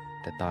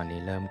แต่ตอนนี้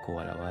เริ่มกลัว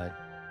แล้วว่า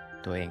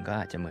ตัวเองก็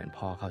อาจจะเหมือน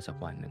พ่อเขาสัก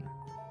วันหนึ่ง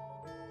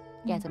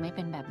แกจะไม่เ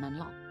ป็นแบบนั้น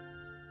หรอก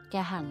แก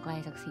ห่างไกล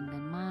จากสิ่ง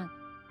นั้นมาก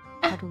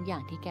เพราะทุกอย่า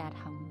งที่แก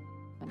ท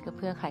ำมันก็เ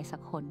พื่อใครสั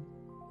กคน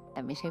แต่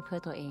ไม่ใช่เพื่อ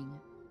ตัวเอง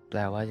แปล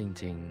ว่าจ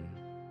ริง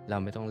ๆ เรา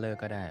ไม่ต้องเลิก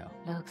ก็ได้หรอ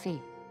เลิกสิ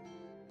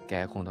แก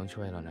คงต้อง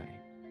ช่วยเราหน่อย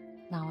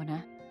เราน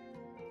ะ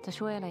จะ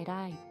ช่วยอะไรไ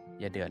ด้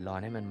อย่าเดือดร้อน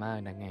ให้มันมาก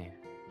นะไง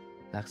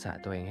รักษา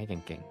ตัวเองให้เ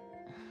ก่ง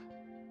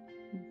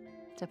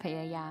จะพย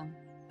ายาม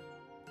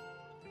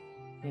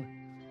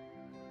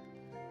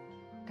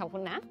ขอบคุ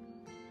ณนะ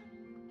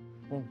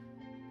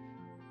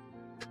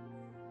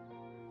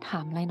ถา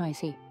มอะไรหน่อย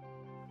สิ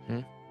ๆหึ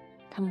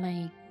ทำไม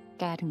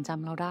แกถึงจ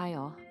ำเราได้ห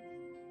รอ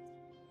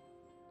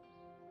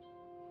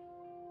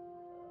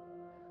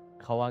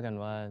เขาว่ากัน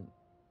ว่า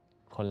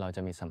คนเราจ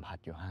ะมีสัมผัส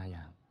อยู่ 5 อ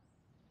ย่าง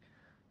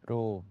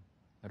รูป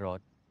ร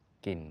ส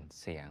กลิ่น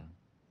เสียง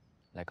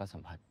และก็สั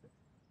มผัส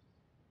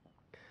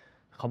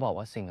เขาบอก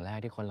ว่าสิ่งแรก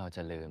ที่คนเราจ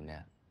ะลืมเนี่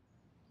ย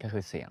ก็คื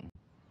อเสียง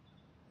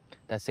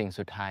แต่สิ่ง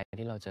สุดท้าย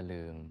ที่เราจะ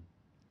ลืม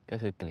ก็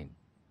คือกลิ่น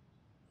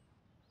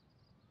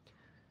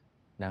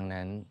ดัง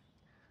นั้น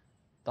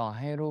ต่อใ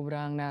ห้รูป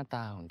ร่างหน้าต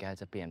าของแก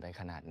จะเปลี่ยนไป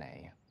ขนาดไหน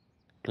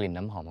กลิ่น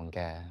น้ำหอมของแก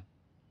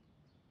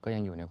ก็ยั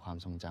งอยู่ในความ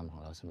ทรงจำขอ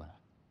งเราเสมอ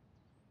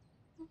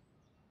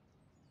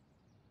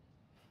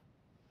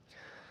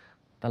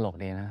ตลก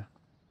ดีนะ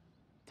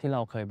ที่เร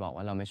าเคยบอก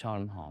ว่าเราไม่ชอบ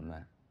น้ำหอมอ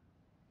ะ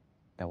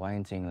แต่ว่าจ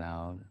ริงๆแล้ว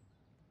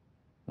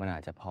มันอา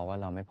จจะเพราะว่า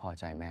เราไม่พอ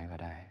ใจแม่ก็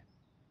ได้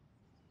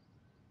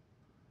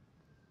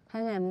ถ้า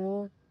งั้น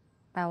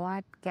แปลว่า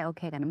แกโอเ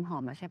คกับน้ำหอ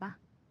มแล้วใช่ปะ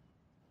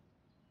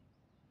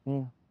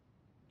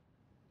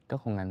ก็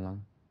คงงั้นมั้ง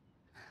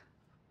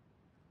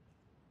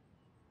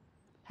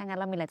ถ้างั้น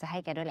เรามีอะไรจะให้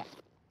แกด้วยแหละ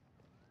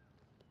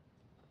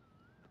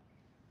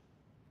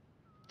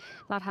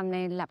เราทำใน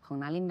แลบของ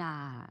นารินดา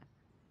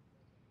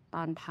ต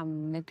อนท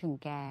ำนึกถึง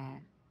แก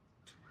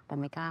แต่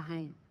ไม่กล้าให้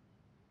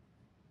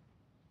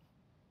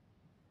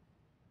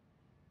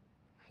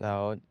แล้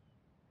ว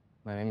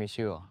มันไม่มี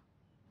ชื่อหรอ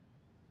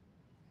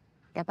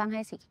แกตั้งใ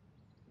ห้สิ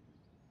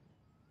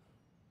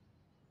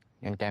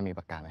งั้นแกมี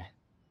ปากกาไหม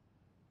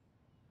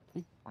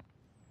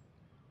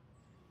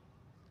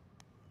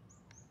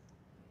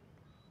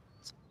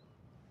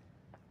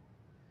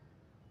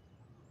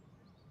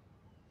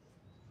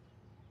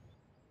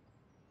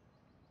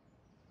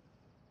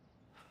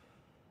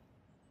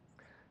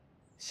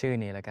ชื่อ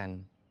นี้แล้วกัน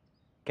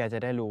แกจะ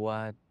ได้รู้ว่า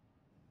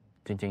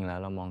จริงๆแล้ว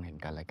เรามองเห็น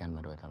กันและกันม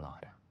าโดยตลอด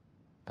อะ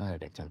ตั้งแต่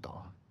เด็กจนโต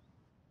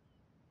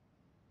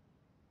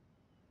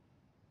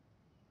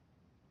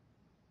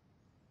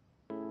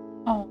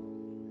Oh.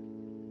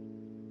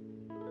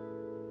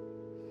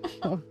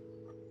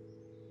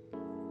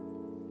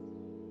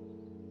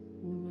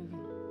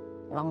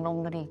 ลองลง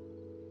ก็ดิ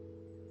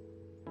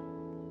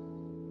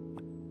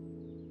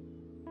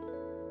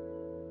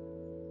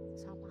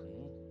ชอบปะ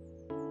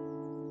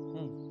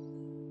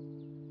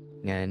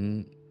งั้น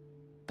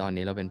ตอน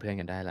นี้เราเป็นเพื่อน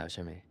กันได้แล้วใ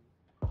ช่ไหม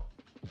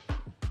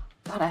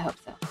God, I hope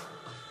so.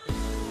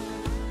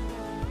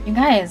 You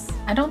guys,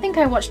 I don't think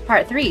I watched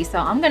part 3, so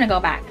I'm gonna go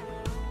back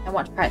and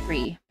watch part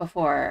 3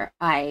 before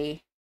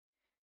I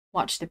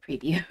watch the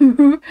preview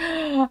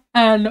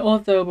and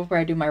also before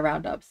I do my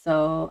roundup. So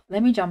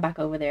let me jump back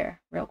over there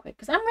real quick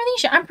because I'm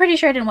pretty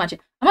sure I didn't watch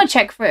it. I'm gonna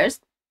check first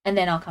and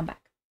then I'll come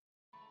back.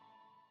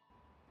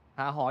 ห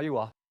าหออยู่เห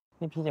รอ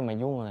นี่พี่จะมา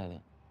ยุ่งอะไรเ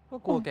นี่ย ก็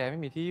กลัวแกไม่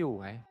มีที่อยู่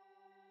ไง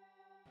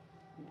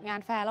งา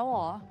นแฟร์แล้วเหร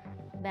อ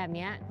แบบเ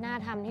นี้ยน่า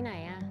ทำที่ไหน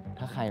อะ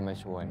ถ้าใครมา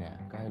ชวนเนี่ย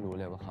ก็ให้รู้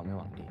เลยว่าเขาไม่ห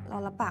วังดี เรา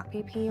รับปาก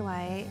พี่ๆไ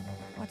ว้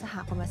ว่าจะหา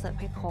คนมาเสิร์ฟ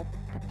ให้ครบ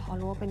แต่พอ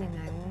รู้ว่าเป็นอย่าง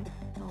นั้น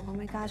เราก็ไ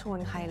ม่กล้าชวน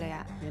ใครเลยอ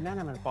ะ เดี๋ยวนั่น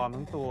น่ะมันปลอม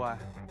ทั้งตัว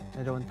จ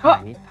ะโดนถ่า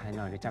ยนิดถ่ายห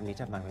น่อยหรือจับนิด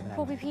จับหน่อยไม่เป็นไร พ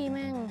วกพี่ๆแ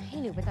ม่งให้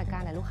หลิวไปจัดกา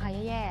รแต่ลูกค้า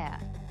แย่ๆอะ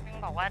แม่ง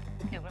บอกว่า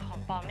หลิวเป็นของ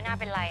ปลอมไม่น่า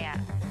เป็นไรอะ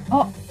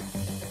Oh,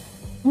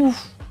 oof.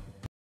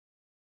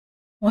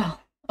 Well,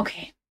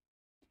 okay.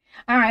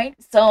 All right.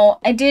 So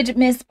I did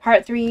miss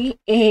part 3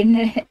 in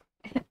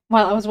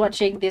while I was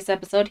watching this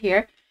episode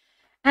here.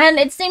 And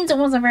it seems it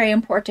was a very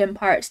important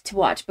part to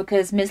watch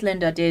because Miss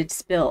Linda did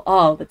spill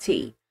all the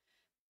tea.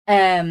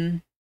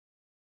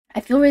 I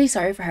feel really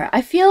sorry for her.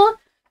 I feel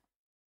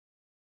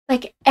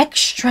like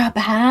extra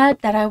bad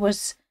that I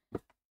was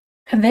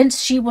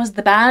convinced she was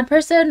the bad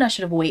person. I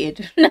should have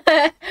waited.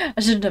 I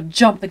shouldn't have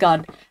jumped the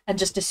gun and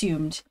just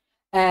assumed.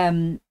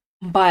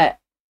 But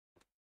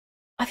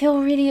I feel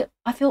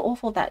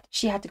awful that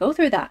she had to go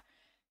through that.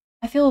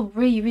 I feel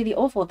really, really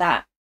awful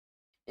that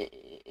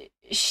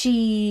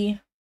she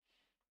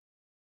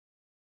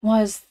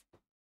was,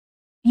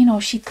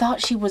 she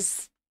thought she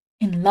was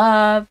in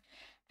love,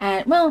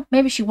 and well,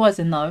 maybe she was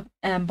in love,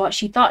 but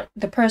she thought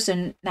the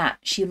person that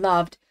she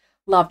loved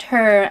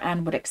her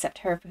and would accept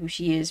her for who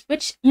she is,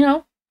 which,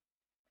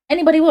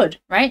 anybody would,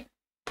 right?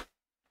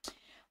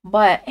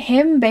 But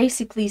him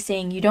basically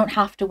saying you don't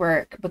have to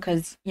work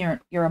because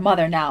you're a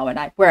mother now and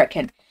I work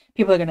and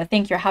people are going to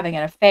think you're having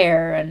an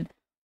affair and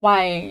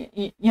why,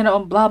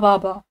 blah, blah,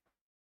 blah.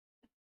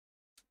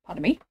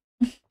 Pardon me.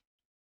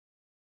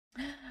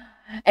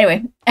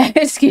 Anyway,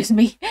 excuse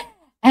me.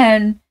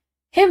 And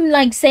him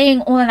like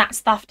saying all of that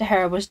stuff to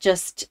her was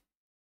just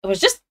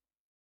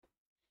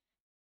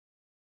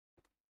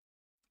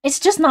it's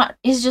just not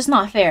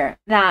fair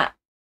that,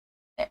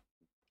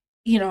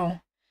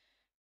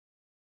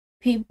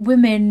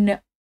 women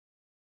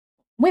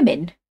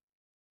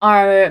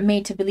are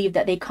made to believe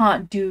that they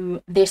can't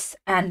do this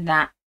and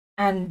that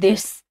and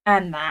this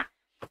and that.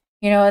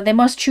 They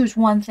must choose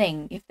one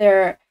thing. If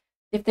they're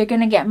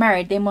gonna get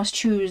married, they must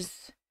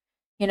choose,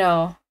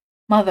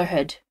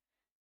 motherhood,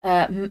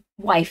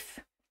 wife,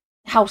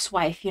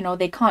 housewife.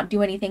 They can't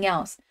do anything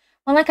else.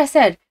 Well, like I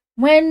said,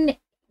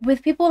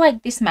 with people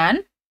like this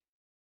man,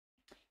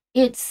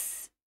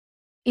 it's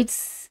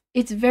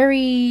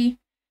very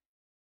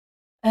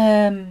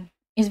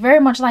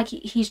much like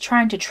he's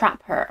trying to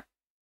trap her.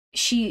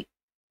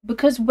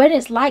 Because when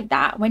it's like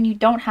that, when you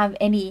don't have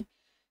any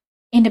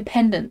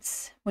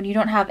independence, when you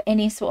don't have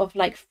any sort of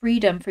like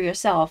freedom for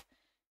yourself,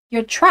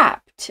 you're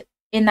trapped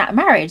in that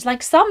marriage.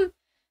 Like some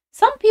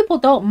people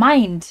don't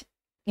mind,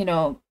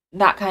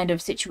 that kind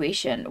of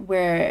situation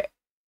where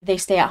they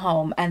stay at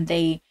home and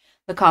they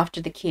look after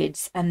the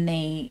kids and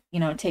they,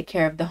 take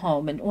care of the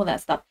home and all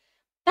that stuff.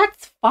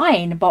 That's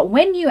fine. But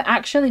when you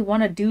actually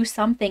want to do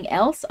something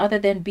else other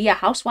than be a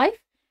housewife,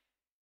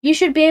 you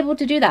should be able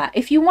to do that.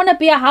 If you want to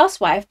be a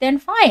housewife, then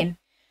fine.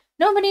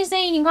 Nobody's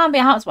saying you can't be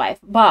a housewife.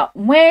 But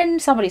when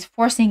somebody's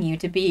forcing you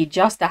to be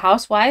just a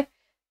housewife,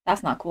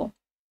 that's not cool.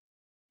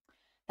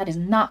 That is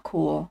not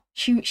cool.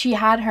 She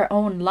had her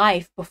own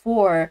life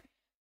before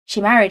she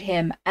married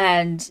him,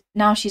 and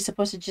now she's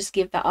supposed to just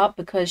give that up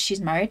because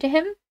she's married to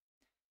him.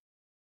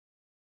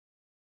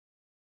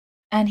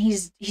 And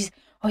he's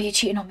oh, you're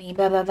cheating on me,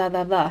 blah, blah, blah,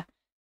 blah, blah.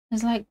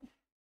 It's like,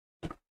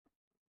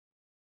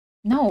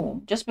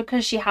 no, just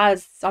because she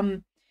has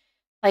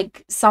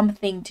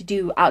something to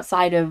do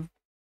outside of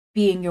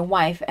being your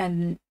wife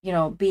and,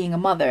 being a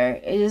mother,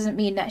 it doesn't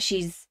mean that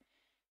she's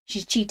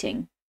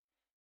cheating.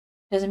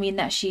 Doesn't mean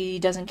that she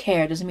doesn't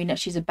care. Doesn't mean that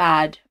she's a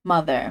bad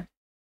mother,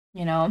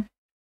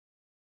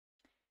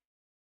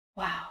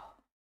 Wow.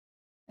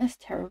 That's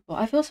terrible.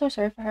 I feel so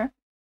sorry for her.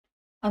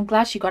 I'm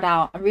glad she got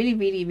out. I really,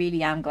 really,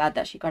 really am glad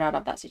that she got out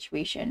of that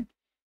situation.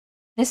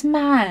 This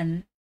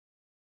man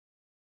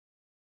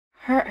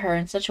hurt her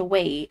in such a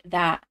way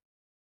that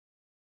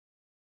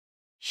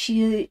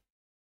she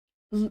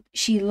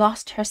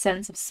lost her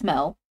sense of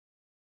smell,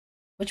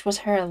 which was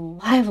her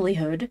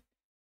livelihood.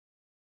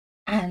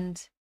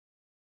 And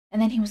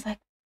then he was like,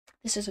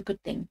 this is a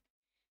good thing.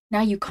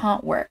 Now you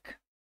can't work.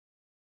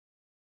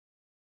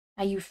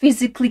 Now you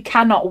physically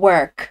cannot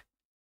work.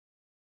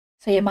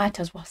 So you might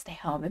as well stay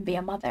home and be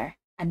a mother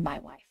and my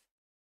wife.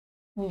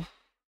 Oof.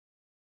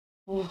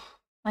 Oof.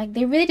 Like,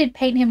 they really did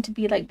paint him to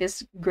be like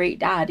this great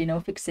dad, you know,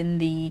 fixing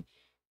the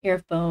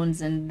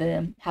earphones and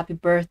the happy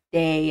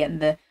birthday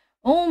and the,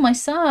 oh, my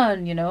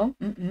son, you know.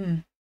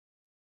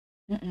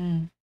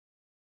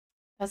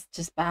 That's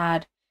just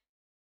bad.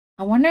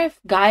 I wonder if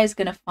Guy is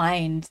gonna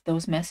find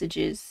those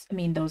messages. I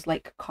mean, those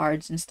like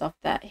cards and stuff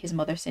that his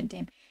mother sent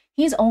him.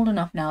 He's old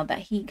enough now that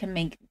he can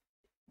make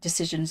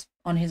decisions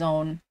on his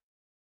own,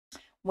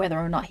 whether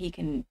or not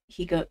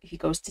he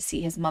goes to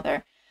see his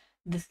mother.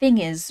 The thing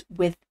is,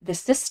 with the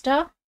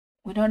sister,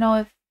 we don't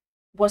know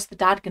what's the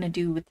dad gonna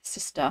do with the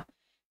sister.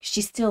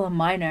 She's still a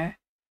minor,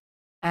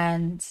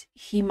 and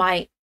he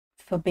might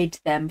forbid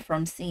them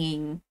from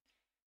seeing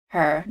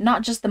her.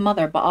 Not just the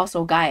mother, but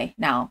also Guy,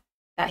 now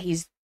that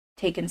he's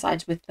taken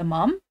sides with the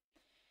mom.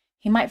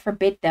 He might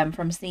forbid them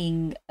from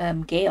seeing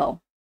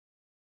Gail,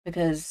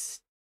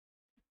 because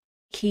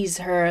he's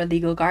her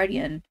legal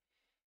guardian.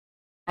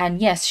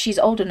 And yes, she's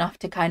old enough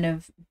to kind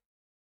of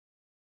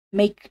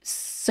make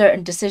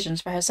certain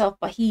decisions for herself,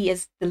 but he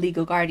is the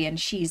legal guardian.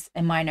 She's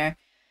a minor.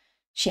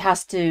 She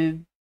has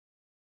to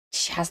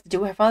do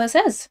what her father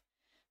says.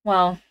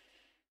 Well,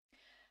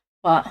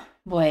 but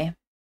boy,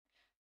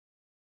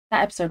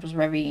 that episode was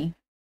very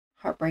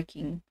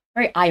heartbreaking,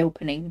 very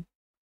eye-opening.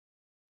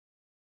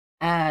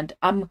 And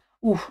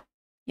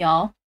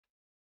y'all,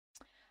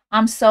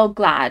 I'm so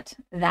glad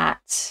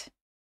that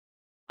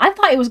I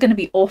thought it was going to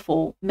be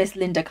awful, Miss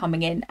Linda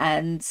coming in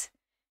and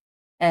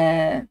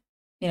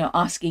you know,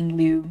 asking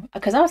Lou,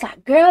 because I was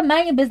like, girl,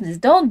 mind your business,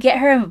 don't get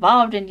her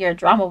involved in your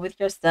drama with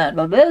your son,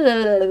 blah, blah,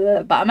 blah, blah,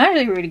 blah. But I'm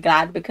actually really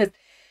glad, because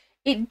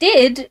it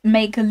did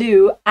make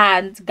Lou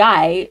and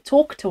Guy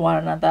talk to one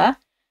another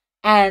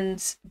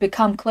and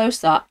become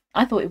closer.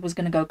 I thought it was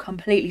going to go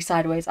completely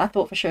sideways. I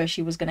thought for sure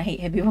she was going to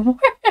hate him even more,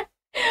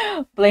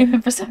 blame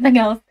him for something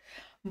else.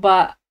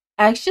 But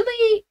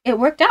actually, it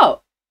worked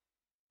out.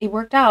 It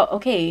worked out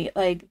okay.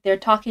 Like, they're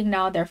talking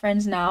now, they're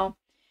friends now.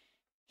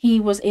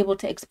 He was able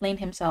to explain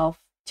himself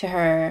to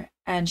her,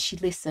 and she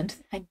listened.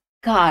 Thank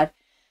God,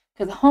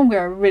 because the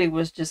homegirl really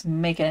was just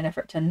making an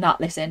effort to not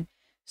listen.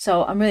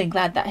 So I'm really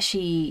glad that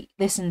she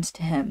listened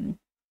to him,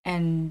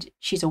 and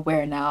she's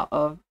aware now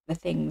of the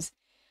things.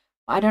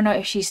 I don't know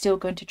if she's still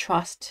going to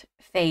trust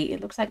Faye. It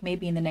looks like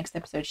maybe in the next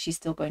episode she's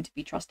still going to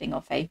be trusting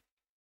of Faye.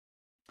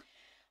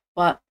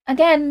 But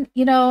again,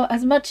 you know,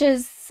 as much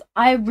as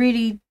I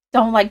really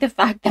don't like the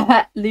fact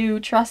that Lou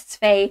trusts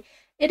Faye,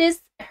 it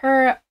is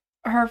her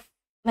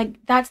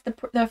like, that's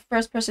the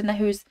first person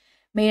who's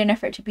made an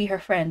effort to be her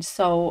friend.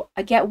 So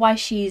I get why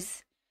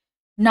she's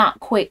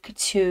not quick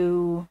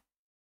to,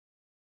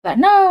 like,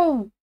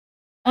 no,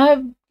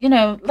 you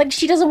know, like,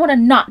 she doesn't want to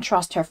not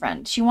trust her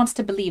friend. She wants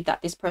to believe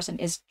that this person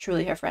is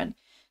truly her friend.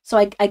 So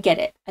I get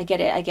it. I get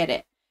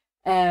it.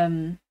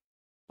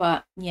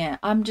 But yeah,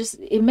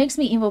 it makes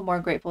me even more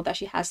grateful that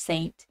she has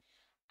Saint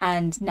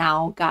and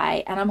now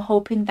Guy, and I'm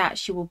hoping that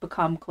she will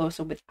become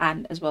closer with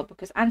Anne as well,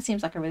 because Anne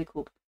seems like a really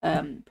cool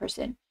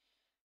person.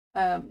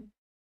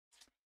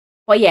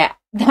 But yeah,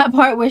 that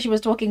part where she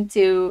was talking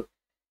to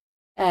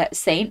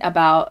Saint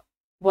about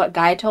what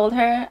Guy told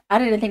her, I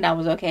didn't think that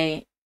was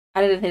okay.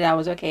 I didn't think that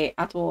was okay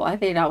at all. I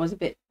think that was a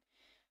bit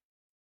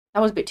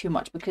too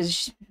much,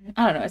 because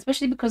I don't know,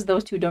 especially because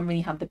those two don't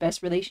really have the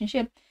best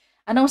relationship.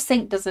 I know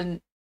Saint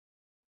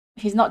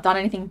he's not done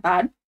anything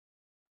bad.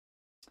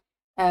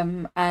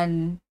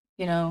 And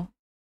you know,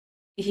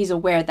 he's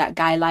aware that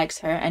Guy likes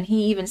her, and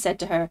he even said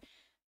to her,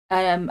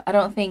 I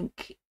don't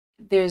think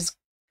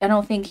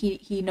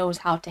he knows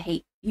how to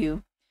hate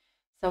you.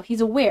 So he's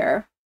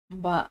aware,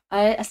 but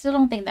I still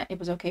don't think that it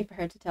was okay for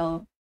her to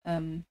tell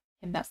him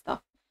that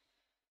stuff.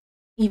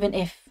 Even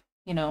if,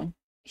 you know,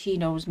 he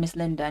knows Miss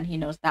Linda and he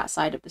knows that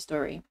side of the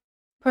story.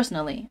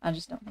 Personally, I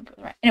just don't think it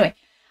was right. Anyway,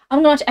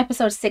 I'm going to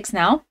episode 6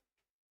 now.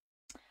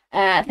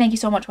 Thank you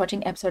so much for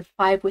watching episode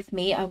 5 with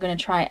me. I'm going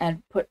to try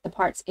and put the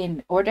parts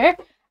in order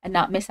and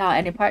not miss out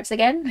any parts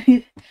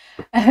again.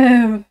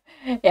 Yeah,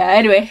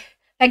 anyway,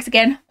 thanks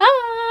again.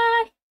 Bye!